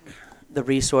the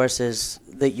resources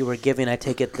that you were giving, I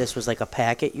take it this was like a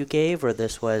packet you gave, or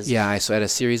this was... Yeah, so I had a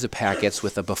series of packets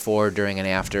with a before, during, and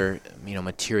after,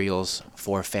 materials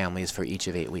for families for each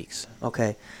of 8 weeks.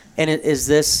 Okay. And is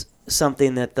this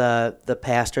something that the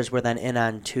pastors were then in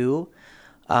on too?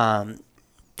 Or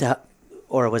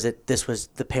was it this was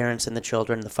the parents and the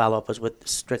children, the follow-up was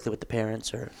strictly with the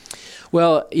parents? Or?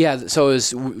 Well, yeah, so it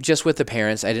was just with the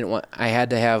parents. I had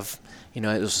to have... it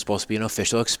was supposed to be an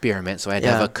official experiment, so I had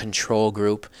to have a control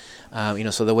group.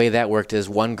 So the way that worked is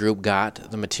one group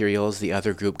got the materials, the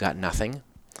other group got nothing.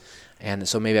 And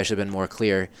so maybe I should have been more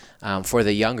clear. For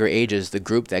the younger ages, the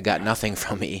group that got nothing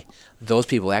from me, those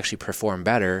people actually perform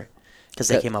better. Because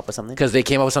they came up with something? Because they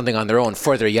came up with something on their own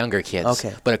for their younger kids.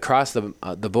 Okay. But across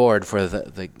the board for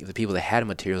the people that had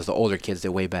materials, the older kids did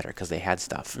way better because they had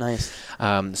stuff. Nice.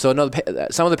 Some of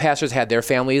the pastors had their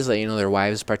families, their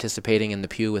wives participating in the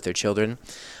pew with their children.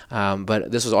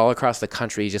 But this was all across the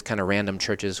country, just kind of random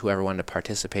churches, whoever wanted to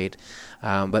participate.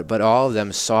 But all of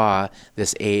them saw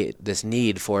this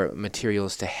need for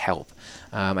materials to help.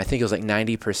 I think it was like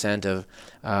 90%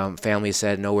 of families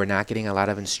said, no, we're not getting a lot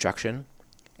of instruction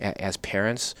as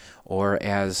parents or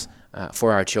as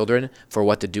for our children for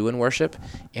what to do in worship,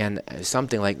 and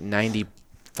something like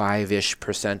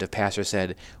 95-ish% of pastors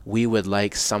said we would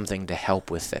like something to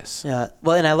help with this. Yeah,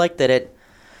 well, and I like that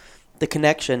the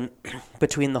connection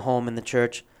between the home and the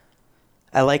church.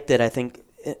 I like that. I think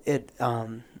it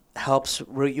helps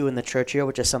root you in the church here,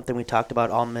 which is something we talked about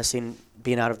all missing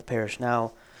being out of the parish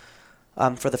now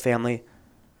for the family.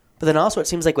 But then also it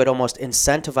seems like it would almost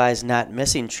incentivize not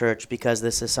missing church because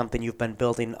this is something you've been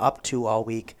building up to all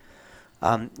week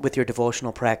with your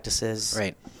devotional practices,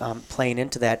 right? Playing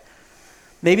into that.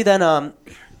 Maybe then,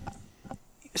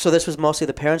 so this was mostly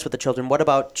the parents with the children. What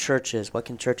about churches? What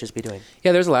can churches be doing?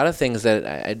 Yeah, there's a lot of things that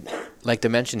I'd like to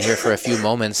mention here for a few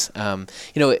moments.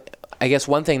 I guess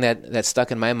one thing that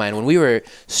stuck in my mind when we were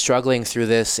struggling through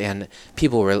this and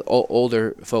people were,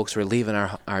 older folks were leaving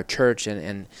our church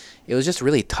and it was just a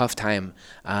really tough time.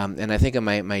 And I think of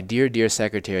my dear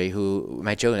secretary who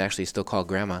my children actually still call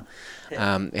Grandma.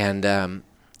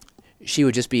 She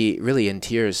would just be really in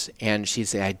tears and she'd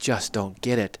say, I just don't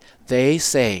get it. They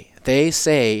say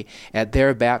at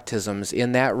their baptisms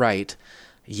in that rite,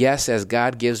 yes, as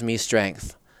God gives me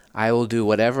strength, I will do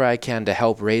whatever I can to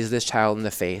help raise this child in the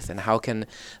faith. And how can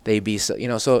they be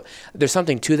so, so there's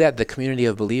something to that. The community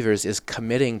of believers is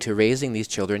committing to raising these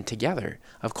children together.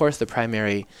 Of course, the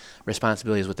primary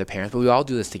responsibility is with the parents, but we all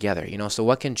do this together, so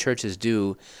what can churches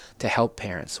do to help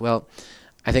parents? Well,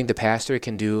 I think the pastor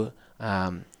can do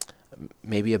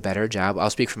maybe a better job. I'll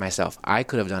speak for myself. I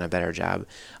could have done a better job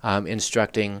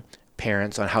instructing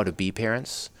parents on how to be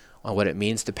parents, on what it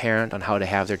means to parent, on how to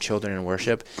have their children in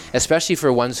worship, especially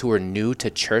for ones who are new to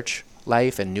church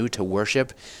life and new to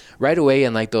worship. Right away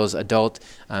in like those adult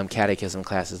catechism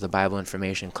classes, the Bible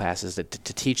information classes, to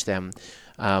teach them.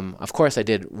 Of course, I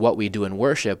did what we do in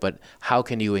worship, but how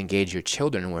can you engage your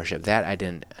children in worship? That I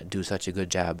didn't do such a good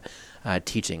job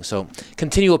teaching. So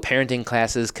continual parenting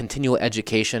classes, continual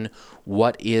education.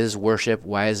 What is worship?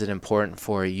 Why is it important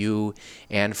for you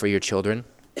and for your children?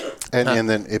 And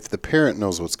then if the parent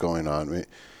knows what's going on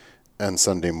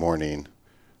Sunday morning,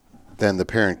 then the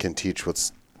parent can teach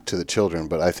what's to the children.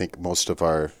 But I think most of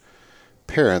our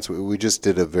parents, we just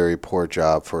did a very poor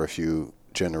job for a few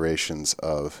generations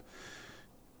of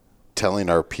telling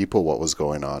our people what was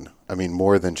going on. I mean,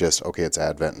 more than just, okay, it's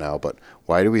Advent now, but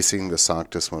why do we sing the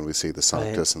Sanctus when we see the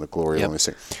Sanctus and the Gloria when we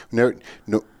sing?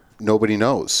 Nobody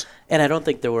knows. And I don't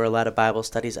think there were a lot of Bible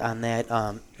studies on that.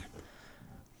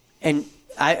 And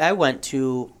I went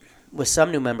to, with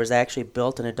some new members, I actually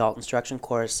built an adult instruction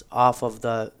course off of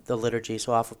the liturgy,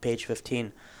 so off of page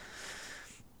 15.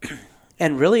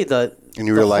 And really and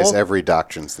you realize every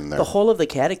doctrine's in there. The whole of the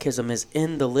catechism is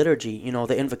in the liturgy.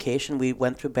 The invocation, we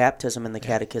went through baptism in the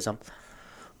catechism.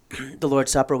 The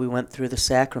Lord's Supper, we went through the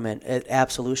sacrament. At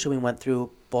absolution, we went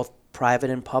through both private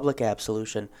and public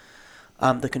absolution.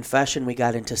 The confession, we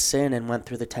got into sin and went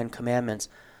through the 10 Commandments.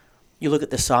 You look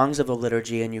at the songs of the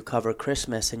liturgy and you cover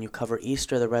Christmas and you cover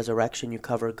Easter, the resurrection, you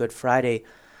cover Good Friday.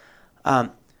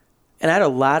 And I had a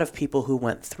lot of people who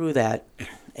went through that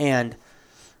and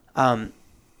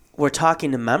we're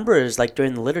talking to members like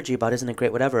during the liturgy about isn't it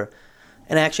great, whatever.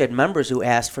 And I actually had members who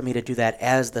asked for me to do that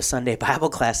as the Sunday Bible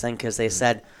class thing because they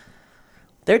said,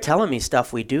 they're telling me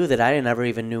stuff we do that I never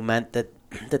even knew meant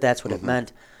that's what it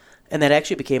meant. And that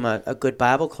actually became a good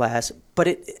Bible class.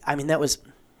 But that was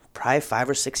probably 5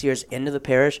 or 6 years into the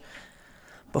parish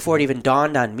before it even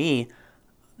dawned on me.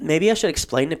 Maybe I should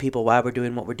explain to people why we're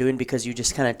doing what we're doing because you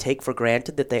just kind of take for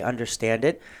granted that they understand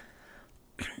it.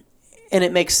 And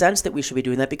it makes sense that we should be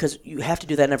doing that because you have to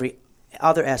do that in every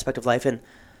other aspect of life. And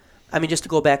just to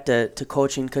go back to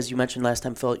coaching, because you mentioned last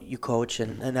time, Phil, you coach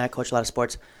and I coach a lot of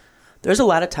sports. There's a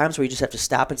lot of times where you just have to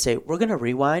stop and say, we're going to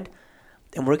rewind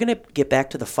and we're going to get back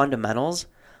to the fundamentals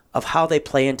of how they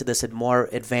play into this more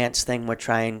advanced thing we're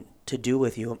trying to do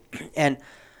with you. And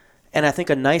I think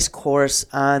a nice course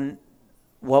on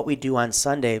what we do on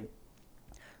Sunday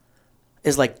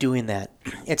is like doing that.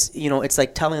 It's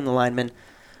like telling the lineman,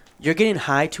 you're getting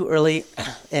high too early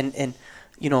and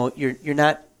you're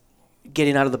not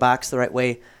getting out of the box the right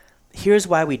way. Here's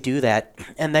why we do that.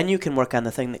 And then you can work on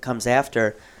the thing that comes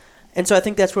after. And so I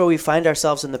think that's where we find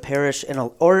ourselves in the parish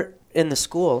or in the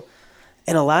school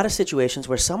in a lot of situations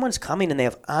where someone's coming and they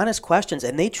have honest questions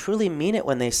and they truly mean it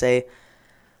when they say,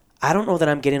 I don't know that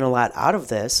I'm getting a lot out of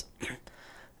this.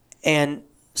 And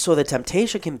so the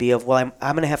temptation can be of, well,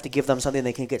 I'm going to have to give them something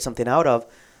they can get something out of,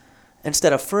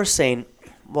 instead of first saying,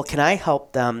 well, can I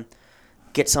help them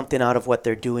get something out of what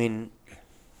they're doing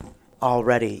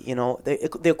already?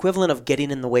 The equivalent of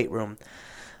getting in the weight room.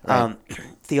 Right.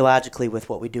 Theologically with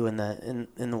what we do in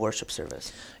the worship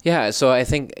service. Yeah, so I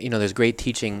think there's great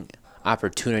teaching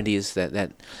opportunities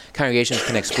that congregations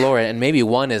can explore. And maybe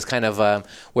one is kind of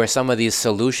where some of these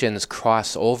solutions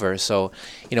cross over. So,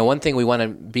 one thing we want to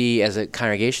be as a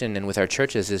congregation and with our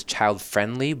churches is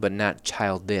child-friendly, but not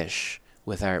childish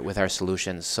with our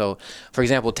solutions. So, for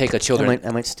example, take a children.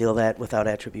 I might steal that without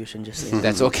attribution. Just so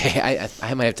That's okay.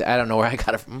 I might have to. I don't know where I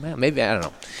got it from. Maybe I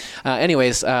don't know.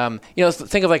 Anyways,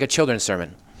 think of like a children's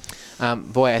sermon.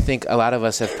 Boy, I think a lot of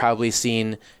us have probably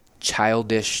seen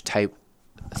childish type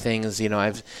things.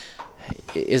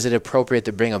 Is it appropriate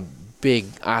to bring a big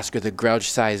Oscar the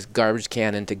Grouch-sized garbage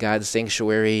can into God's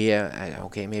sanctuary?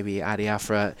 Okay, maybe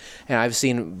adiaphora. And I've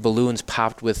seen balloons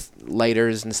popped with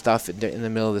lighters and stuff in the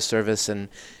middle of the service, and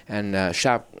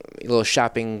little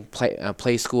shopping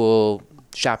play school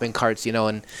shopping carts,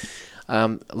 and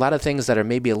a lot of things that are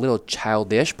maybe a little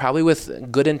childish, probably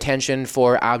with good intention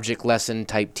for object lesson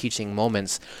type teaching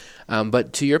moments.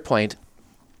 But to your point,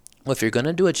 well, if you're going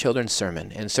to do a children's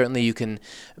sermon, and certainly you can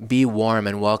be warm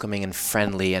and welcoming and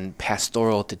friendly and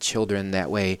pastoral to children that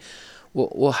way,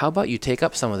 well, how about you take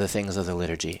up some of the things of the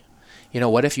liturgy?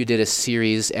 What if you did a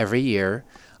series every year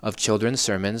of children's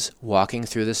sermons walking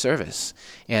through the service?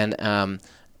 And,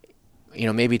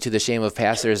 maybe to the shame of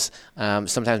pastors,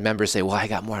 sometimes members say, well, I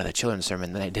got more out of the children's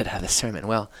sermon than I did out of the sermon.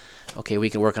 Well, okay, we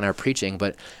can work on our preaching,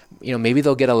 but maybe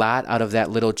they'll get a lot out of that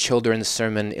little children's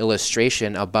sermon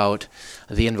illustration about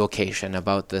the invocation,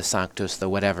 about the Sanctus, the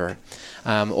whatever.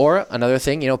 Or another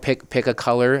thing, pick a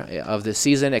color of the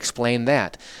season, explain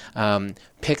that.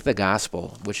 Pick the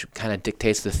gospel, which kind of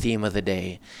dictates the theme of the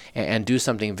day, and do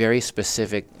something very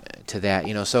specific to that.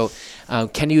 So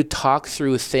can you talk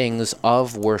through things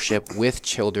of worship with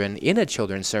children in a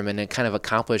children's sermon and kind of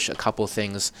accomplish a couple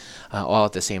things all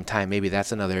at the same time? Maybe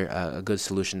that's another a good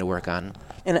solution to work on.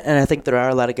 And I think there are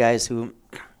a lot of guys who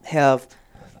have,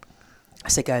 I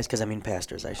say guys because I mean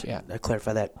pastors, I should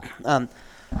clarify that,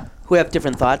 who have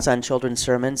different thoughts on children's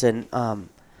sermons, and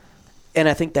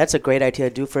I think that's a great idea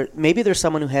to do for, maybe there's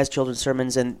someone who has children's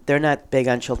sermons and they're not big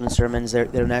on children's sermons,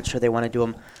 they're not sure they want to do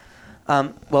them.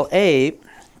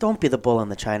 Don't be the bull in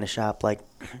the china shop. Like,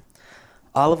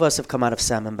 all of us have come out of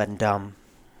SEM and been dumb.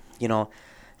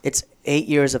 It's 8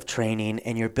 years of training,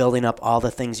 and you're building up all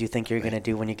the things you think you're going to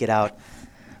do when you get out.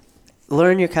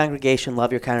 Learn your congregation,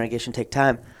 love your congregation, take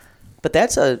time. But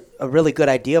that's a really good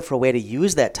idea for a way to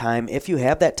use that time, if you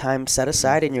have that time set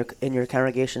aside in your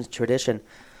congregation's tradition,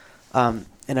 in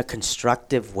a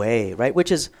constructive way, right?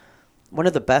 Which is one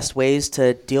of the best ways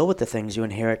to deal with the things you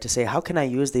inherit, to say, how can I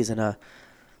use these in a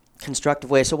constructive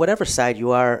way? So whatever side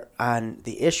you are on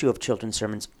the issue of children's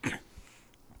sermons,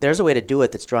 there's a way to do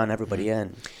it that's drawing everybody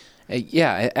in.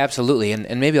 Yeah, absolutely.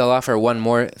 And maybe I'll offer one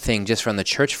more thing just from the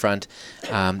church front,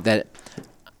 that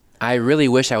I really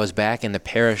wish I was back in the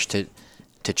parish to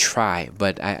try,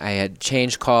 but I had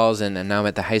changed calls, and now I'm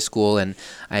at the high school, and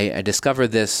I discovered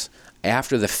this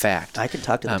after the fact. I can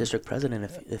talk to the district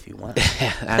president if you want.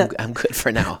 I'm good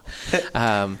for now.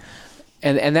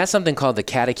 And that's something called the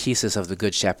Catechesis of the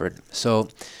Good Shepherd. So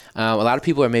a lot of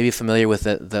people are maybe familiar with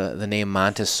the name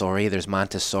Montessori. There's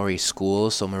Montessori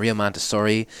schools. So Maria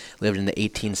Montessori lived in the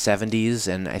 1870s,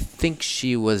 and I think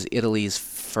she was Italy's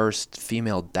first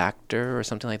female doctor or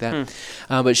something like that.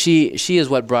 But she is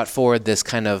what brought forward this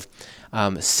kind of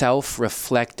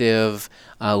self-reflective,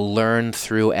 learn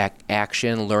through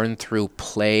action, learn through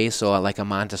play. So like a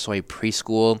Montessori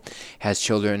preschool has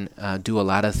children do a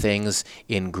lot of things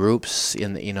in groups,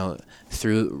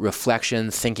 through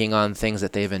reflection, thinking on things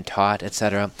that they've been taught,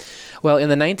 etc. Well, in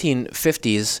the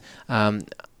 1950s,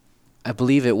 I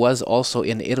believe it was also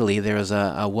in Italy, there was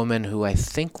a woman who I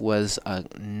think was a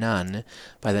nun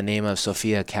by the name of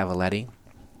Sofia Cavalletti.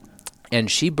 And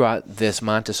she brought this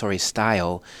Montessori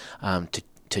style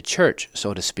to church,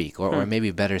 so to speak, or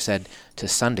maybe better said, to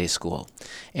Sunday school.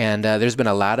 And there's been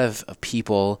a lot of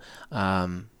people,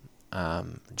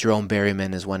 Jerome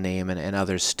Berryman is one name, and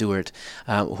others, Stewart,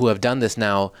 who have done this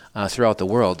now throughout the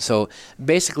world. So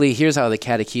basically, here's how the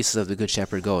Catechesis of the Good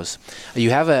Shepherd goes.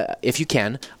 You have, if you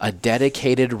can, a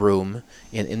dedicated room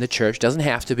in the church. Doesn't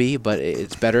have to be, but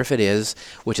it's better if it is,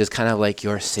 which is kind of like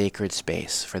your sacred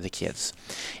space for the kids.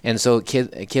 And so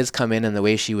kids come in, and the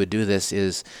way she would do this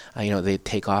is, they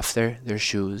take off their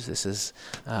shoes. This is,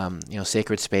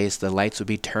 sacred space. The lights would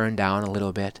be turned down a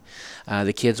little bit.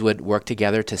 The kids would work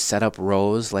together to set up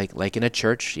rows, like in a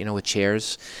church, with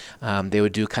chairs. They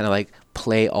would do kind of like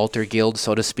play altar guild,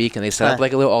 so to speak, and they set up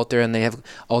like a little altar, and they have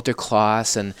altar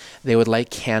cloths, and they would light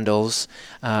candles,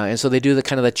 and so they do the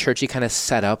kind of the churchy kind of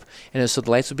setup, and so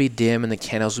the lights would be dim and the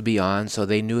candles would be on, so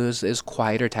they knew it was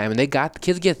quieter time, and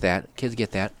kids get that,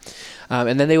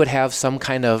 and then they would have some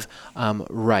kind of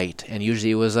rite, and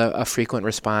usually it was a frequent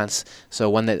response. So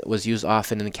one that was used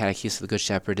often in the Catechism of the Good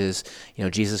Shepherd is,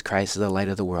 Jesus Christ is the light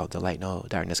of the world, the light no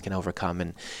darkness can overcome,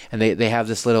 and they have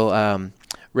this little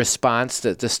response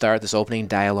to start this opening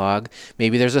dialogue.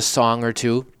 Maybe there's a song or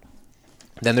two.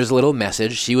 Then there's a little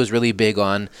message. She was really big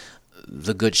on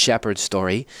the Good Shepherd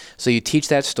story. So you teach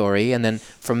that story, and then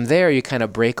from there you kind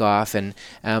of break off, and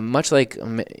much like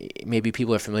maybe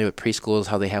people are familiar with preschools,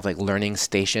 how they have like learning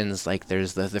stations, like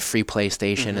there's the free play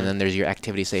station, and then there's your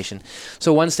activity station.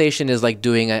 So one station is like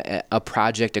doing a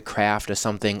project, a craft, or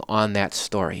something on that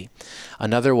story.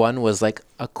 Another one was like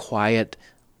a quiet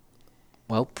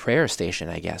prayer station,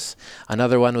 I guess.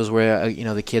 Another one was where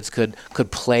the kids could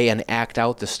play and act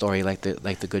out the story like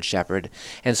the Good Shepherd.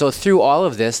 And so through all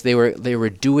of this, they were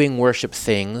doing worship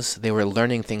things. They were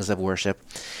learning things of worship.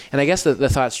 And I guess the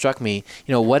thought struck me,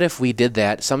 what if we did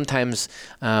that? Sometimes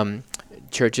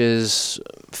churches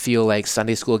feel like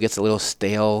Sunday school gets a little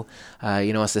stale.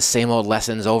 It's the same old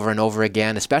lessons over and over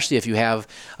again, especially if you have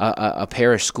a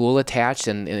parish school attached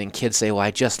and kids say, well,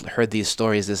 I just heard these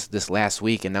stories this last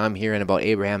week and now I'm hearing about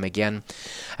Abraham again.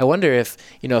 I wonder if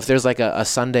there's like a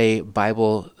Sunday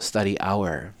Bible study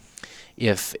hour,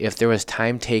 if there was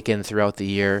time taken throughout the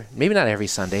year, maybe not every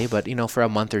Sunday, but for a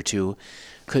month or two,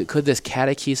 could this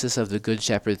catechesis of the Good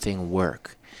Shepherd thing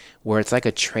work? Where it's like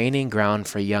a training ground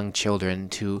for young children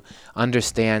to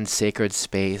understand sacred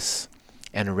space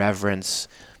and reverence,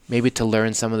 maybe to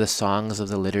learn some of the songs of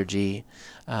the liturgy,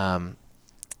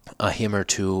 a hymn or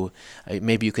two.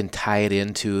 Maybe you can tie it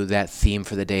into that theme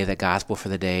for the day, that gospel for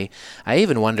the day. I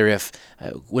even wonder if,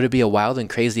 would it be a wild and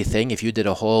crazy thing if you did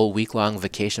a whole week-long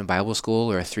vacation Bible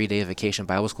school or a 3-day vacation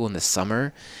Bible school in the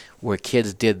summer, where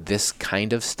kids did this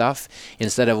kind of stuff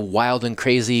instead of wild and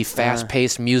crazy,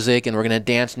 fast-paced music, and we're going to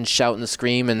dance and shout and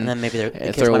scream. And then maybe the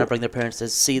kids want to bring their parents to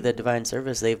see the divine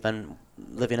service they've been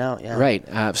living out. Yeah.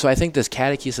 Right. So I think this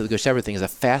Catechism of the Good Shepherd thing is a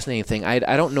fascinating thing. I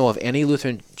don't know of any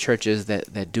Lutheran churches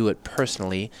that do it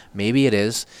personally. Maybe it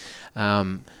is.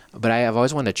 But I've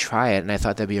always wanted to try it, and I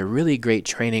thought that'd be a really great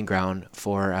training ground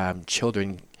for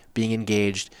children being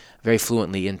engaged very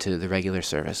fluently into the regular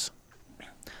service.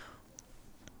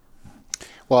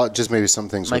 Well, just maybe some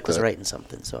things. Mike was writing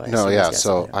something, so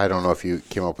So I don't know if you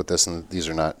came up with this, and these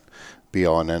are not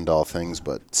be-all and end-all things,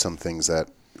 but some things that,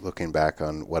 looking back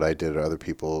on what I did or other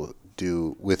people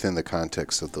do within the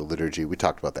context of the liturgy. We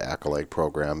talked about the Acolyte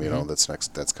program, that's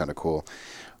kind of cool.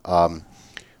 But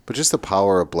just the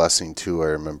power of blessing, too. I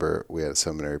remember we had a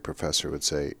seminary professor would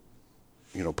say,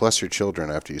 bless your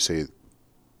children after you say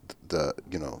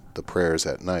the prayers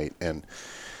at night. And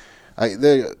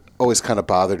they always kind of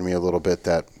bothered me a little bit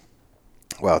that,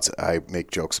 I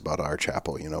make jokes about our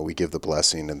chapel. We give the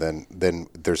blessing, and then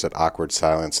there's that awkward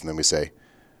silence, and then we say,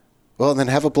 well, then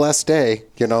have a blessed day.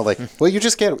 You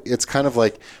just get, it's kind of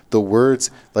like the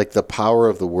words, like the power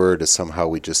of the word is somehow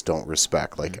we just don't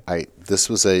respect. This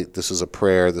was a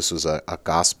prayer, this was a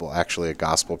gospel, actually a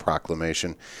gospel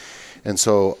proclamation. And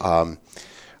so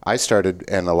I started,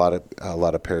 and a lot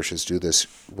of parishes do this,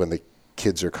 when the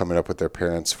kids are coming up with their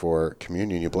parents for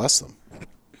communion, you bless them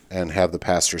and have the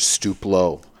pastor stoop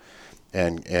low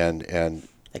and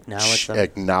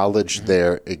acknowledge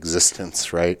their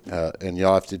existence, right? And all you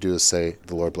have to do is say,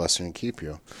 the Lord bless you and keep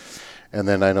you. And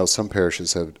then I know some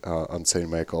parishes have on St.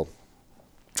 Michael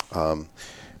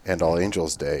and All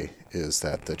Angels Day is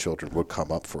that the children would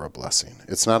come up for a blessing.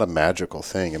 It's not a magical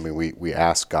thing. I mean, we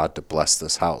ask God to bless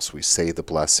this house. We say the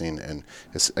blessing, and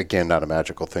it's, again, not a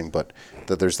magical thing, but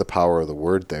that there's the power of the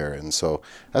word there. And so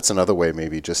that's another way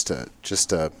maybe just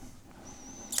to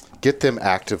get them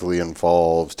actively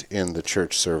involved in the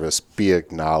church service, be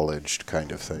acknowledged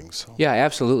kind of thing. So. Yeah,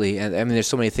 absolutely. And I mean, there's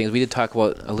so many things. We did talk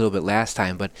about a little bit last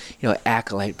time, but,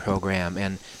 Acolyte program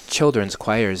and children's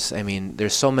choirs. I mean,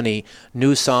 there's so many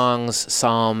new songs,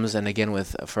 psalms, and again,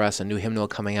 for us, a new hymnal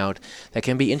coming out that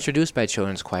can be introduced by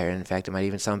children's choir. In fact, it might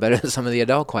even sound better than some of the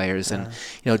adult choirs. And,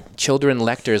 children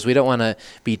lectors, we don't want to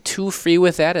be too free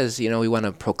with that, as, we want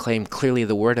to proclaim clearly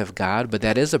the word of God, but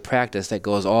that is a practice that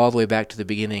goes all the way back to the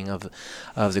beginning of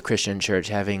the Christian church,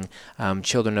 having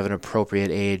children of an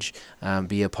appropriate age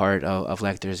be a part of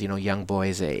lectors, young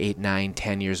boys at 8, 9,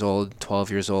 10 years old,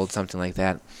 12 years old, something like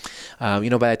that. By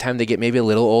the time they get maybe a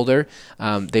little older,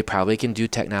 they probably can do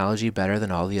technology better than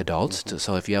all the adults. Mm-hmm.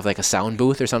 So if you have like a sound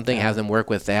booth or something, have them work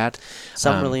with that.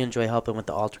 Some really enjoy helping with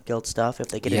the altar guild stuff. If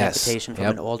they get an invitation from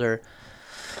an older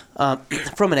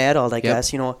from an adult, I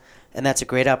guess, and that's a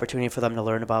great opportunity for them to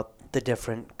learn about the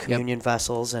different communion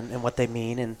vessels and what they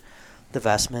mean and the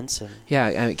vestments.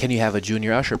 And can you have a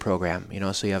junior usher program?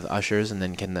 So you have ushers, and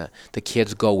then can the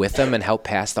kids go with them and help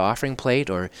pass the offering plate,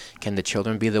 or can the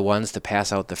children be the ones to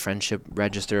pass out the friendship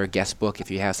register or guest book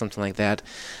if you have something like that,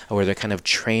 where they're kind of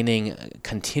training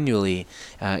continually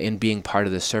in being part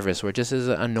of the service, where it just is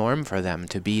a norm for them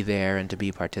to be there and to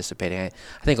be participating.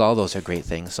 I think all those are great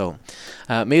things. So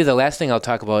maybe the last thing I'll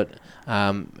talk about,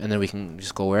 and then we can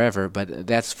just go wherever, but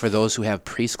that's for those who have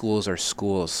preschools or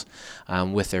schools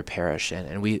with their parish.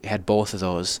 And we had both of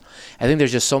those. I think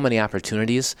there's just so many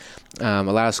opportunities. A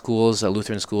lot of schools,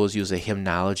 Lutheran schools, use a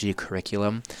hymnology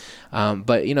curriculum.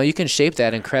 But, you can shape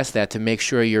that and crest that to make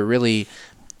sure you're really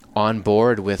on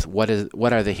board with what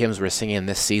are the hymns we're singing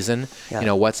this season.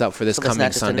 Yeah. What's up for this coming not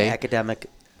just Sunday. An academic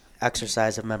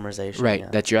exercise of memorization.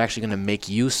 Right, that you're actually going to make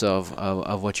use of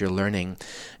what you're learning.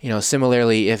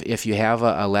 Similarly, if you have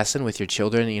a lesson with your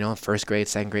children, first grade,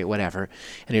 second grade, whatever,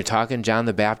 and you're talking John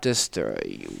the Baptist,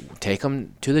 take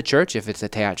them to the church if it's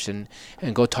attached and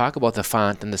go talk about the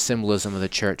font and the symbolism of the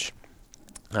church.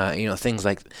 Things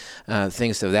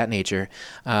of that nature.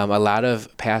 A lot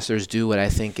of pastors do what I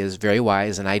think is very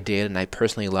wise, and I did, and I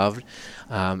personally loved,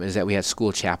 is that we had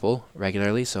school chapel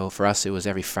regularly. So for us, it was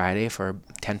every Friday for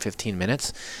 10, 15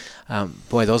 minutes.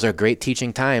 Those are great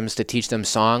teaching times to teach them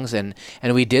songs, and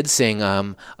we did sing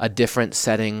a different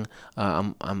setting,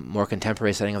 a more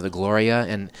contemporary setting of the Gloria,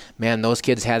 and man, those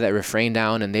kids had that refrain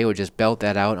down, and they would just belt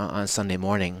that out on Sunday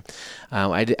morning.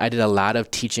 I did a lot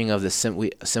of teaching of the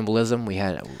symbolism. We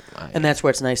had, and that's where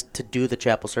it's nice to do the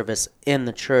chapel service in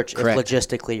the church. Correct. If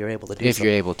logistically you're able to do. If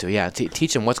you're able to, yeah,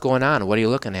 teach them what's going on. What are you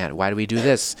looking at? Why do we do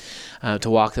this? To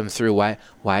walk them through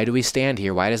why do we stand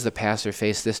here? Why does the pastor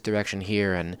face this direction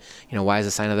here? And why is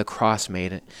the sign of the cross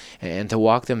made? And to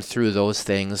walk them through those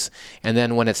things. And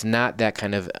then when it's not that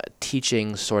kind of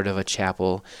teaching sort of a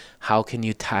chapel, how can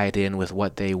you tie it in with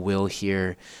what they will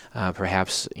hear,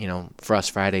 perhaps, for us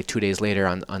Friday, 2 days later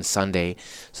on Sunday,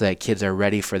 so that kids are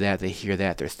ready for that, they hear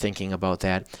that, they're thinking about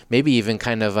that. Maybe even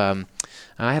kind of,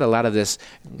 I had a lot of this,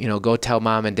 go tell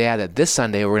mom and dad that this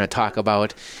Sunday we're going to talk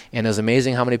about, and it was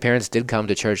amazing how many parents did come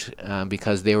to church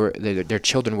because their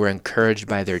children were encouraged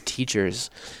by their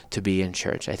teachers to be in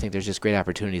church. I think there's just great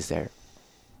opportunities there.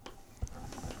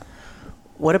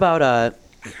 What about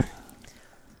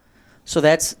so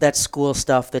that's school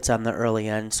stuff that's on the early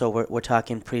end. So we're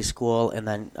talking preschool and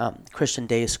then Christian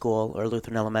day school or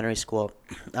Lutheran elementary school,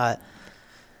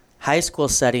 high school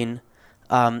setting.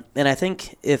 And I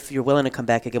think if you're willing to come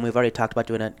back again, we've already talked about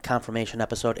doing a confirmation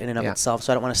episode in and of itself,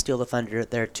 so I don't want to steal the thunder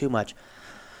there too much.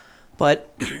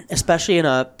 But especially in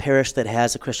a parish that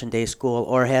has a Christian day school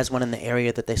or has one in the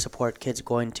area that they support kids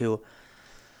going to,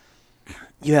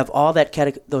 you have all that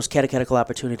those catechetical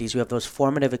opportunities. You have those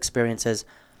formative experiences.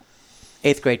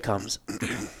 8th grade comes,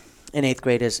 and 8th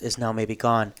grade is now maybe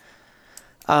gone.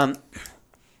 I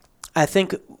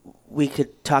think we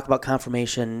could talk about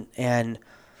confirmation and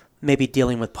maybe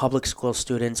dealing with public school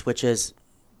students, which is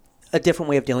a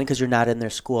different way of dealing because you're not in their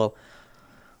school.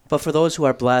 But for those who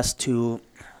are blessed to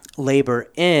labor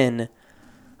in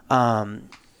a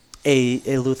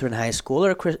Lutheran high school,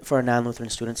 or for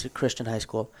non-Lutheran students, a Christian high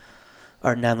school,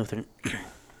 or non-Lutheran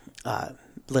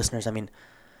listeners,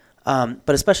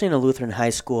 but especially in a Lutheran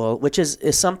high school, which is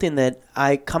something that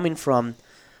coming from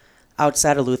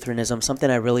outside of Lutheranism, something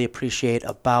I really appreciate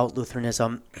about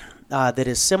Lutheranism that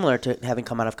is similar to having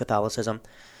come out of Catholicism,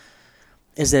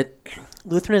 is that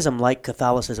Lutheranism, like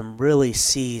Catholicism, really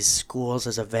sees schools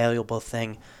as a valuable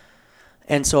thing.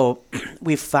 And so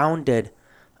we've founded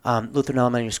Lutheran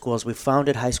elementary schools, we've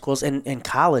founded high schools and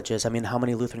colleges. How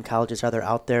many Lutheran colleges are there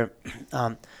out there?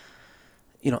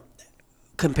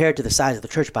 Compared to the size of the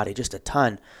church body, just a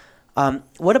ton.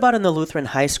 What about in the Lutheran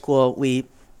high school?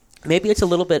 Maybe it's a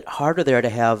little bit harder there to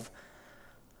have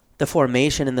the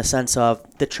formation in the sense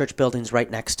of the church building's right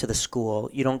next to the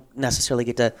school. You don't necessarily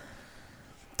get to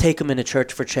take them into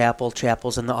church for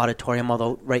chapels in the auditorium,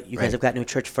 although, you guys have got new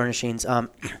church furnishings.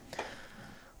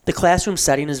 The classroom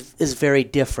setting is very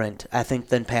different, I think,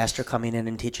 than pastor coming in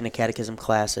and teaching a catechism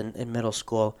class in middle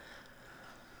school.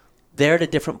 They're at a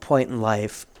different point in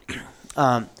life.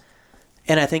 And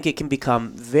I think it can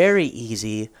become very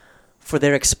easy for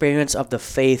their experience of the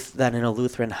faith then in a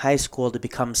Lutheran high school to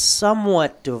become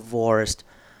somewhat divorced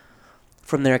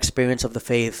from their experience of the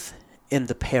faith in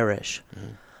the parish.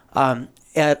 Mm-hmm.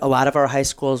 At a lot of our high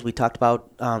schools, we talked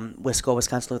about Wisco,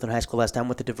 Wisconsin Lutheran High School last time,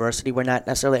 with the diversity where not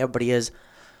necessarily everybody is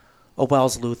a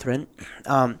Wells Lutheran.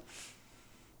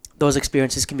 Those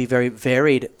experiences can be very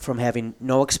varied from having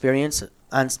no experience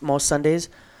on most Sundays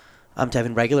to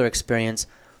having regular experience,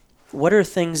 what are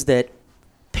things that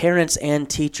parents and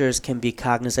teachers can be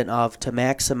cognizant of to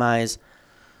maximize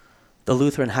the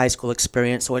Lutheran high school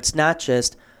experience? So it's not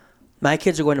just, my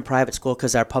kids are going to private school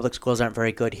because our public schools aren't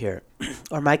very good here.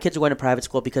 Or my kids are going to private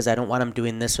school because I don't want them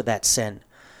doing this or that sin.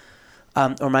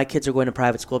 Or my kids are going to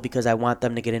private school because I want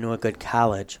them to get into a good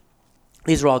college.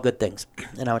 These are all good things.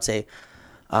 And I would say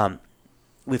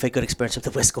we've had good experience with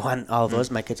the WISCO on all of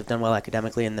those. My kids have done well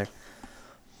academically, and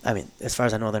as far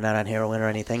as I know, they're not on heroin or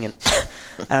anything. And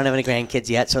I don't have any grandkids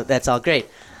yet, so that's all great.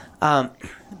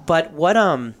 But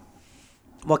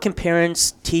what can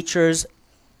parents, teachers,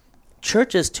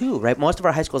 churches too, right? Most of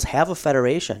our high schools have a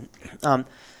federation.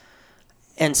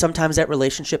 And sometimes that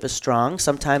relationship is strong.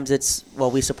 Sometimes it's,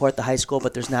 we support the high school,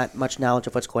 but there's not much knowledge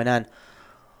of what's going on.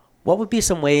 What would be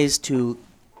some ways to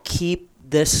keep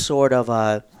this sort of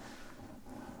a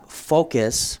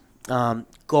focus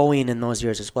going in those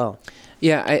years as well?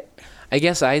 Yeah, I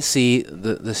guess I see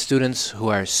the students who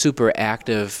are super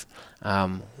active,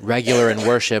 regular in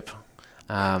worship,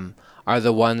 are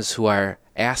the ones who are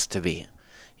asked to be.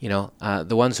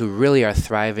 The ones who really are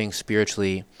thriving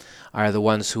spiritually are the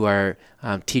ones who are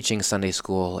teaching Sunday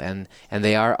school, and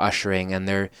they are ushering, and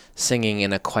they're singing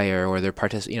in a choir, or they're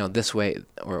this way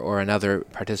or another,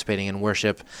 participating in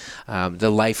worship, the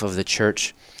life of the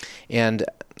church. And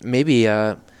maybe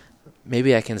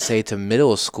I can say to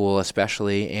middle school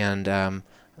especially, and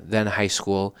then high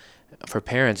school, for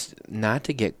parents not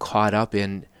to get caught up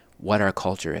in what our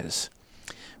culture is.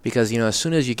 Because, as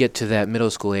soon as you get to that middle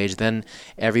school age, then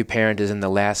every parent is in the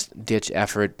last-ditch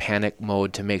effort, panic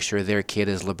mode to make sure their kid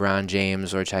is LeBron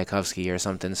James or Tchaikovsky or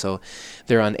something. So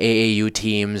they're on AAU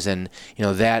teams, and,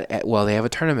 they have a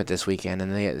tournament this weekend,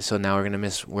 and so now we're going to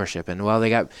miss worship. And, they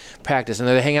got practice, and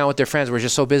they hang out with their friends. We're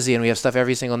just so busy, and we have stuff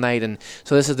every single night. And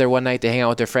so this is their one night to hang out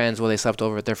with their friends. They slept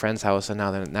over at their friend's house, and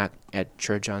now they're not at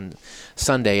church on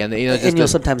Sunday. And, you'll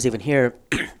sometimes even hear,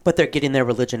 but they're getting their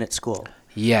religion at school.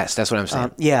 Yes, that's what I'm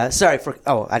saying. I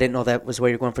didn't know that was where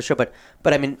you're going for sure. But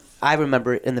I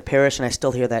remember in the parish, and I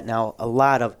still hear that now, a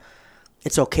lot of,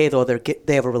 it's okay though,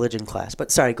 they have a religion class.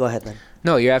 But sorry, go ahead then.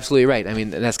 No, you're absolutely right.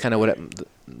 That's kind of what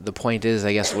the point is,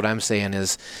 I guess. What I'm saying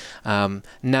is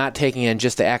not taking in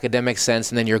just the academic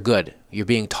sense and then you're good. You're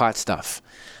being taught stuff.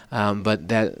 But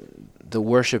that the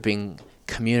worshiping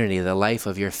community, the life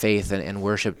of your faith and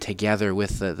worship together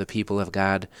with the people of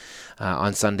God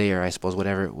on Sunday, or I suppose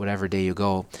whatever day you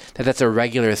go, that's a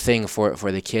regular thing for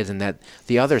the kids. And that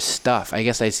the other stuff, I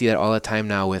guess I see that all the time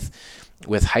now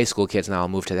with high school kids. Now I'll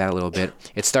move to that a little bit.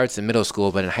 It starts in middle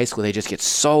school, but in high school they just get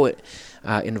so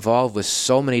involved with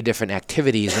so many different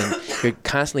activities, and you're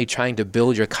constantly trying to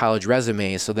build your college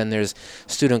resume. So then there's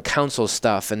student council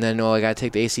stuff, and then I got to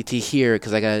take the ACT here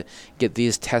because I got to get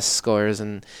these test scores,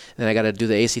 and then I got to do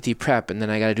the ACT prep, and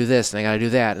then I got to do this, and I got to do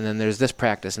that, and then there's this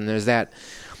practice, and there's that,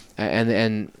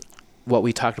 and what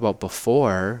we talked about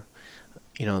before,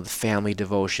 the family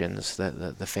devotions,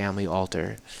 the family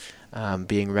altar,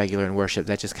 being regular in worship,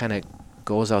 that just kind of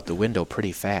goes out the window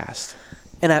pretty fast.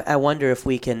 And I wonder if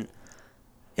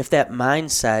that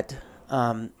mindset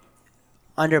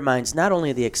undermines not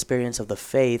only the experience of the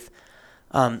faith,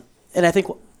 and I think,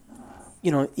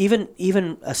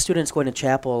 even a student's going to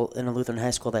chapel in a Lutheran high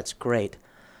school, that's great.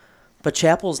 But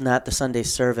chapel's not the Sunday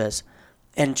service,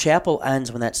 and chapel ends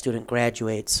when that student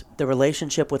graduates. The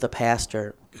relationship with a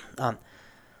pastor,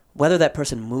 whether that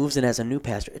person moves in as a new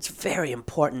pastor, it's very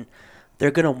important. They're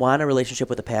going to want a relationship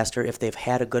with a pastor if they've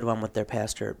had a good one with their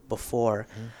pastor before.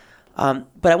 Mm-hmm.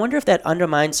 But I wonder if that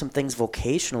undermines some things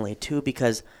vocationally too,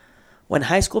 because when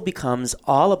high school becomes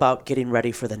all about getting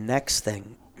ready for the next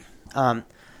thing,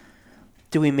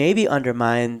 do we maybe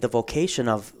undermine the vocation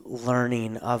of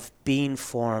learning, of being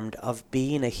formed, of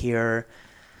being a hearer,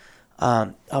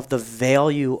 of the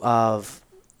value of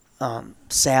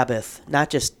Sabbath, not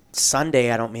just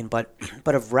Sunday, I don't mean, but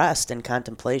of rest and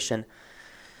contemplation.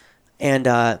 And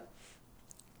I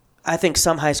think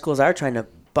some high schools are trying to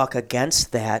buck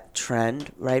against that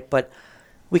trend, right? But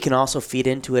we can also feed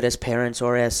into it as parents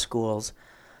or as schools.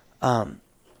 How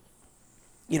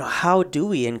do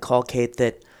we inculcate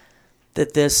that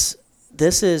this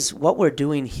is what we're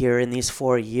doing here in these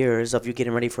 4 years of you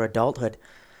getting ready for adulthood,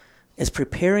 is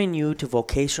preparing you to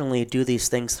vocationally do these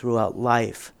things throughout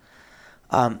life,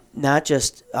 not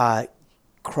just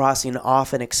crossing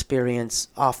off an experience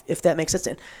off, if that makes sense.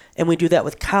 And we do that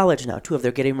with college now too. If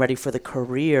they're getting ready for the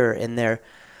career and they're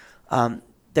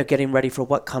getting ready for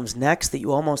what comes next, that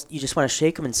you just want to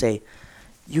shake them and say,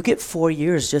 you get 4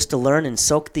 years just to learn and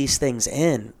soak these things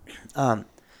in.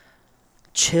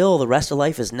 Chill. The rest of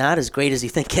life is not as great as you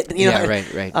think it.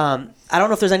 Right. I don't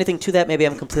know if there's anything to that. Maybe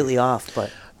I'm completely off,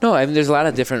 but. No, I mean, there's a lot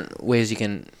of different ways you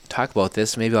can talk about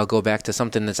this. Maybe I'll go back to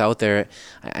something that's out there.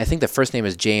 I think the first name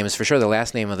is James. For sure, the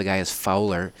last name of the guy is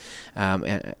Fowler,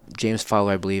 James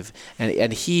Fowler, I believe.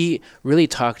 And he really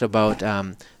talked about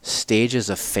stages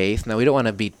of faith. Now, we don't want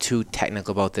to be too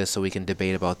technical about this, so we can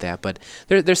debate about that. But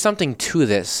there's something to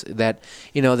this, that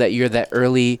that you're that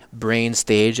early brain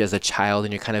stage as a child,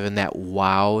 and you're kind of in that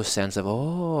wow sense of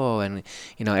and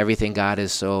everything God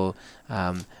is so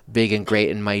big and great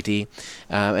and mighty,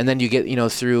 and then you get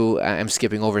through. I'm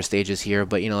skipping over stages here,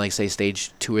 but like say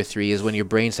stage 2 or 3 is when your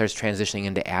brain starts transitioning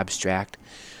into abstract,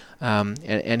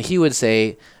 and he would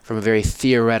say from a very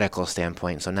theoretical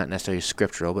standpoint, so not necessarily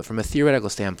scriptural, but from a theoretical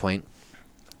standpoint,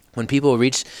 when people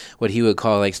reach what he would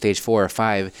call like stage 4 or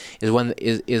 5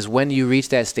 is when you reach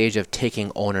that stage of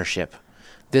taking ownership.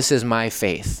 This is my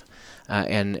faith.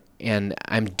 And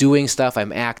I'm doing stuff,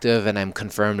 I'm active, and I'm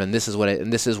confirmed, and this is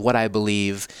what I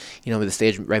believe. The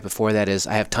stage right before that is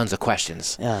I have tons of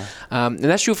questions. Yeah. And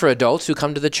that's true for adults who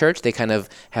come to the church. They kind of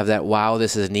have that, wow,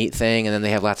 this is a neat thing, and then they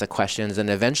have lots of questions, and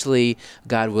eventually,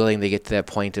 God willing, they get to that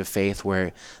point of faith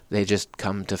where they just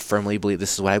come to firmly believe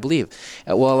this is what I believe.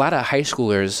 Well, a lot of high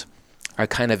schoolers are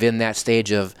kind of in that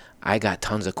stage of, I got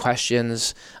tons of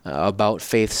questions about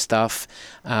faith stuff,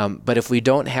 but if we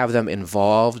don't have them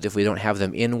involved, if we don't have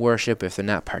them in worship, if they're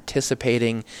not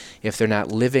participating, if they're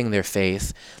not living their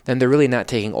faith, then they're really not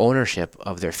taking ownership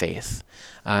of their faith,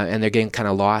 and they're getting kind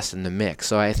of lost in the mix.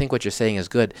 So I think what you're saying is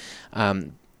good.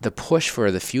 The push for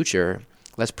the future,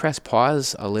 let's press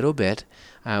pause a little bit.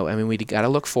 We got to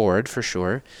look forward for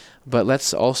sure, but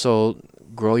let's also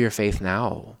grow your faith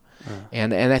now.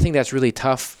 And I think that's really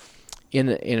tough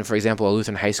in for example, a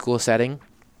Lutheran high school setting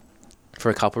for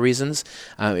a couple reasons.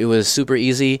 It was super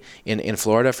easy in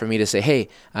Florida for me to say, hey,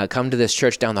 come to this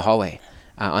church down the hallway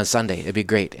on Sunday. It'd be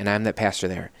great. And I'm that pastor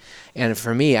there. And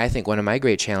for me, I think one of my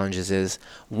great challenges is,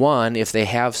 one, if they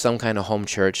have some kind of home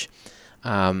church,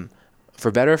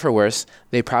 for better or for worse,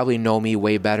 they probably know me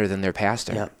way better than their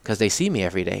pastor because they see me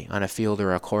every day on a field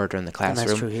or a court or in the classroom. And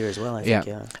that's true here as well, I think,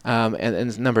 yeah.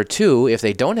 And number two, if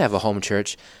they don't have a home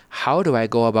church, how do I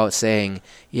go about saying,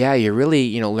 yeah, you're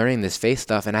really, learning this faith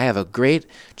stuff, and I have a great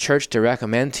church to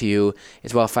recommend to you.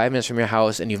 It's about 5 minutes from your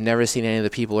house, and you've never seen any of the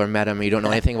people or met them, or you don't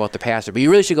know anything about the pastor, but you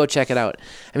really should go check it out.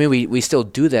 I mean, we still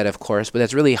do that, of course, but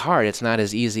that's really hard. It's not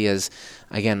as easy as,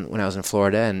 again, when I was in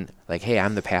Florida, and like, hey,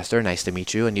 I'm the pastor, nice to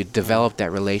meet you, and you develop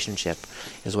that relationship,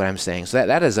 is what I'm saying. So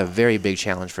that is a very big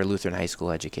challenge for Lutheran high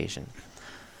school education.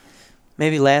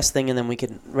 Maybe last thing, and then we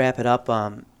can wrap it up.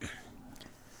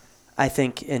 I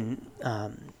think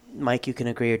Mike, you can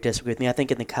agree or disagree with me. I think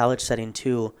in the college setting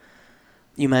too,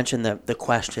 you mentioned the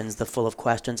questions, the full of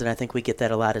questions, and I think we get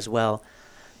that a lot as well.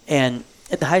 And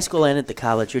at the high school and at the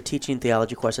college, you're teaching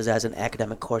theology courses as an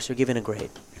academic course. You're giving a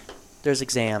grade. There's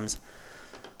exams.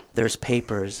 There's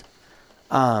papers.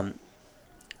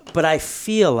 But I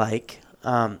feel like,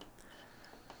 I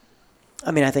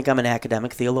think I'm an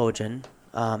academic theologian.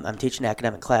 I'm teaching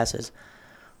academic classes.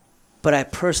 But I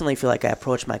personally feel like I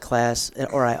approach my class,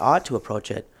 or I ought to approach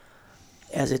it,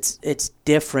 as it's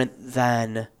different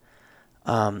than,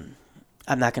 I'm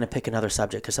not going to pick another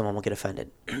subject because someone will get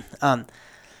offended.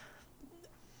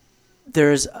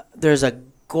 There's a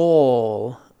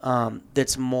goal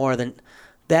that's more than,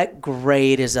 that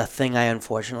grade is a thing I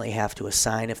unfortunately have to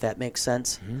assign, if that makes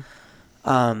sense.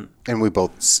 Mm-hmm. And we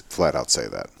both flat out say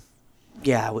that.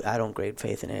 Yeah, I don't grade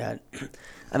faith in it.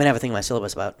 I have a thing in my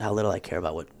syllabus about how little I care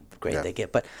about what grade they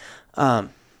get. But I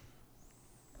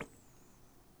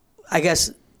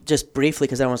guess just briefly,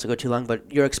 because I don't want us to go too long,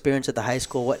 but your experience at the high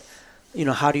school,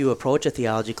 how do you approach a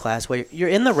theology class where you're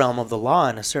in the realm of the law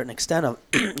in a certain extent of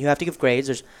you have to give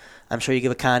grades. I'm sure you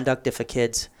give a conduct if a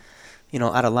kid's,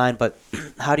 out of line, but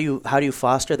how do you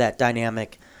foster that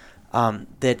dynamic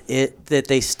that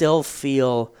they still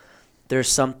feel there's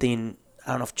something,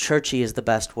 I don't know if churchy is the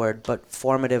best word, but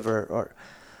formative or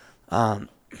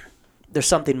there's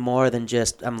something more than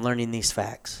just I'm learning these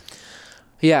facts.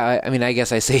 Yeah, I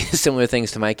guess I say similar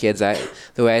things to my kids.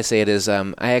 The way I say it is,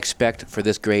 I expect for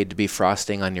this grade to be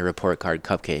frosting on your report card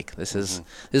cupcake. This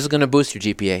is going to boost your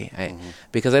GPA,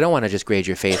 because I don't want to just grade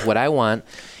your faith. What I want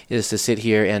is to sit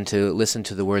here and to listen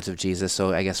to the words of Jesus.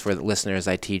 So I guess for the listeners,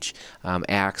 I teach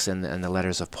Acts and the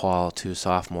letters of Paul to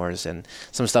sophomores, and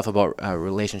some stuff about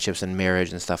relationships and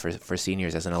marriage and stuff for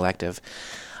seniors as an elective.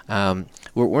 We're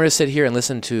going to sit here and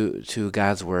listen to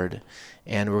God's word.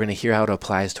 And we're going to hear how it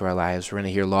applies to our lives. We're going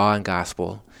to hear law and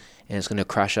gospel, and it's going to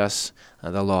crush us,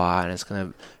 the law, and it's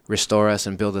going to restore us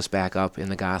and build us back up in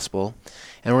the gospel.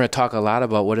 And we're going to talk a lot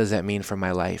about what does that mean for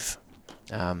my life.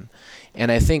 And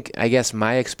I guess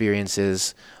my experience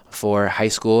is for high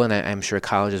school, and I'm sure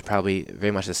college is probably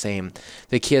very much the same.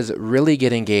 The kids really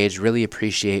get engaged, really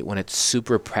appreciate when it's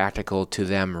super practical to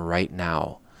them right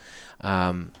now.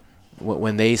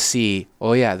 When they see,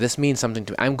 oh yeah, this means something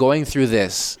to me. I'm going through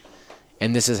this,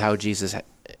 and this is how Jesus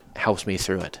helps me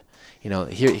through it.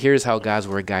 Here's how God's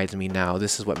Word guides me now.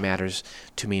 This is what matters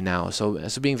to me now. So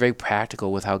being very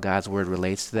practical with how God's Word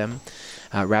relates to them,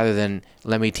 rather than,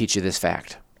 let me teach you this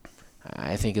fact,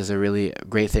 I think is a really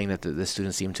great thing that the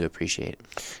students seem to appreciate.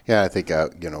 Yeah, I think,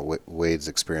 Wade's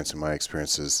experience and my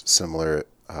experience is similar,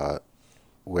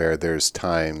 where there's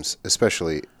times,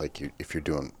 especially like if you're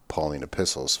doing Pauline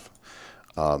epistles,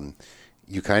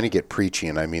 you kind of get preachy,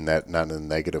 and I mean that not in a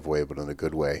negative way, but in a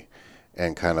good way,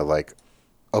 and kind of like,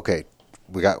 okay,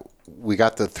 we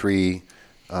got the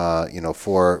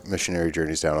 4 missionary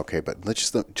journeys down. Okay, but let's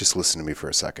just listen to me for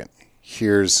a second.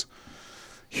 Here's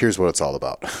what it's all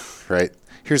about, right?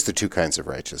 Here's the 2 kinds of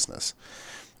righteousness.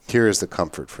 Here is the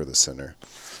comfort for the sinner,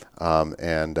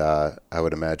 and I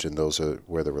would imagine those are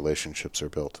where the relationships are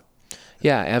built.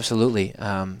 Yeah, absolutely.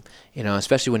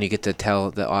 Especially when you get to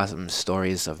tell the awesome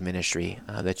stories of ministry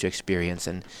that you experience,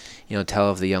 and tell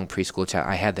of the young preschool child.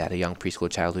 I had a young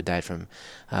preschool child who died from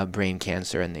brain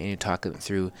cancer, and you talk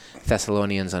through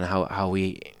Thessalonians on how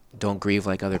we don't grieve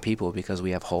like other people because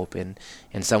we have hope, and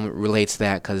someone relates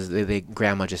that because they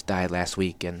grandma just died last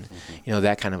week, and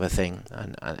that kind of a thing,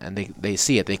 and they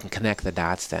see it, they can connect the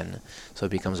dots then, so it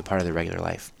becomes a part of their regular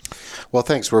life. Well,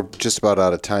 thanks. We're just about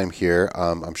out of time here.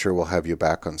 I'm sure we'll have you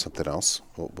back on something else.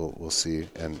 We'll see,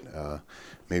 and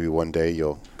maybe one day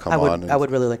you'll come on. I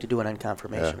would really like to do it on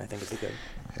confirmation. Yeah. I think it'd be good.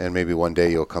 And maybe one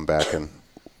day you'll come back, and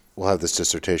we'll have this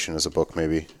dissertation as a book,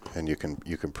 maybe, and you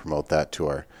can promote that to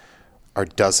our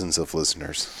dozens of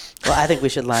listeners. Well, I think we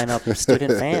should line up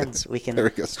student fans. We can. There we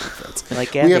go, student fans.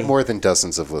 Like Gabby. We have more than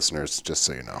dozens of listeners, just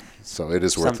so you know. So it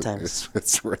is worth Sometimes.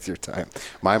 It's worth your time.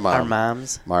 Our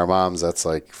moms. My mom's, that's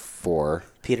like 4.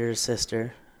 Peter's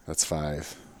sister. That's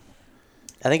 5.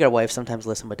 I think our wives sometimes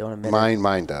listen but don't admit it.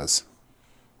 Mine does.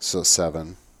 So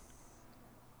 7.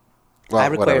 Well, I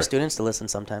require students to listen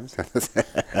sometimes.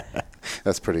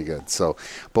 That's pretty good. So,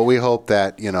 but we hope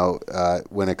that,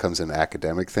 when it comes to an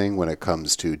academic thing, when it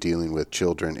comes to dealing with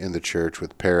children in the church,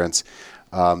 with parents,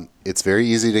 it's very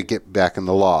easy to get back in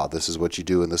the law. This is what you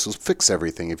do, and this will fix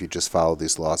everything if you just follow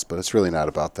these laws. But it's really not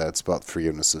about that. It's about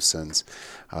forgiveness of sins.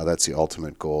 That's the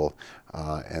ultimate goal.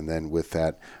 And then with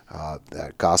that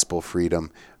gospel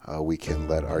freedom, we can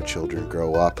let our children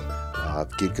grow up,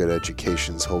 get good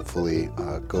educations, hopefully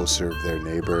go serve their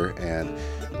neighbor, and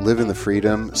live in the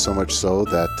freedom, so much so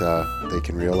that they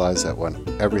can realize that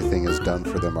when everything is done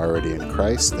for them already in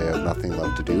Christ, they have nothing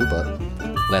left to do but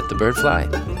let the bird fly.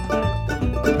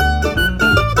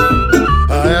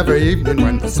 Every evening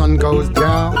when the sun goes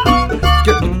down,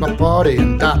 get with my party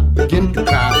and I begin to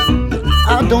cry.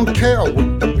 I don't care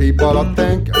what the people are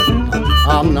thinking.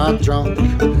 I'm not drunk,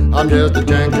 I'm just a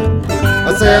drinker.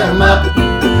 I set 'em up,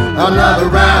 another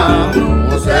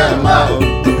round. I set 'em up,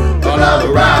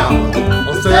 another round.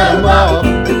 I set 'em up,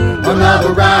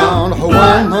 another round.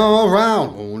 One more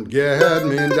round won't get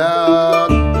me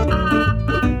down.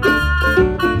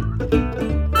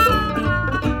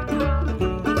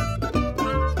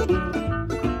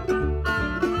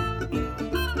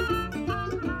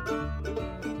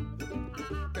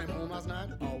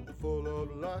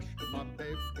 My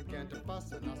babe began to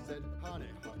fuss and I said, honey,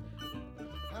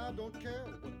 I don't care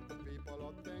what the people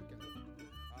are thinking.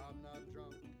 I'm not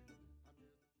drunk.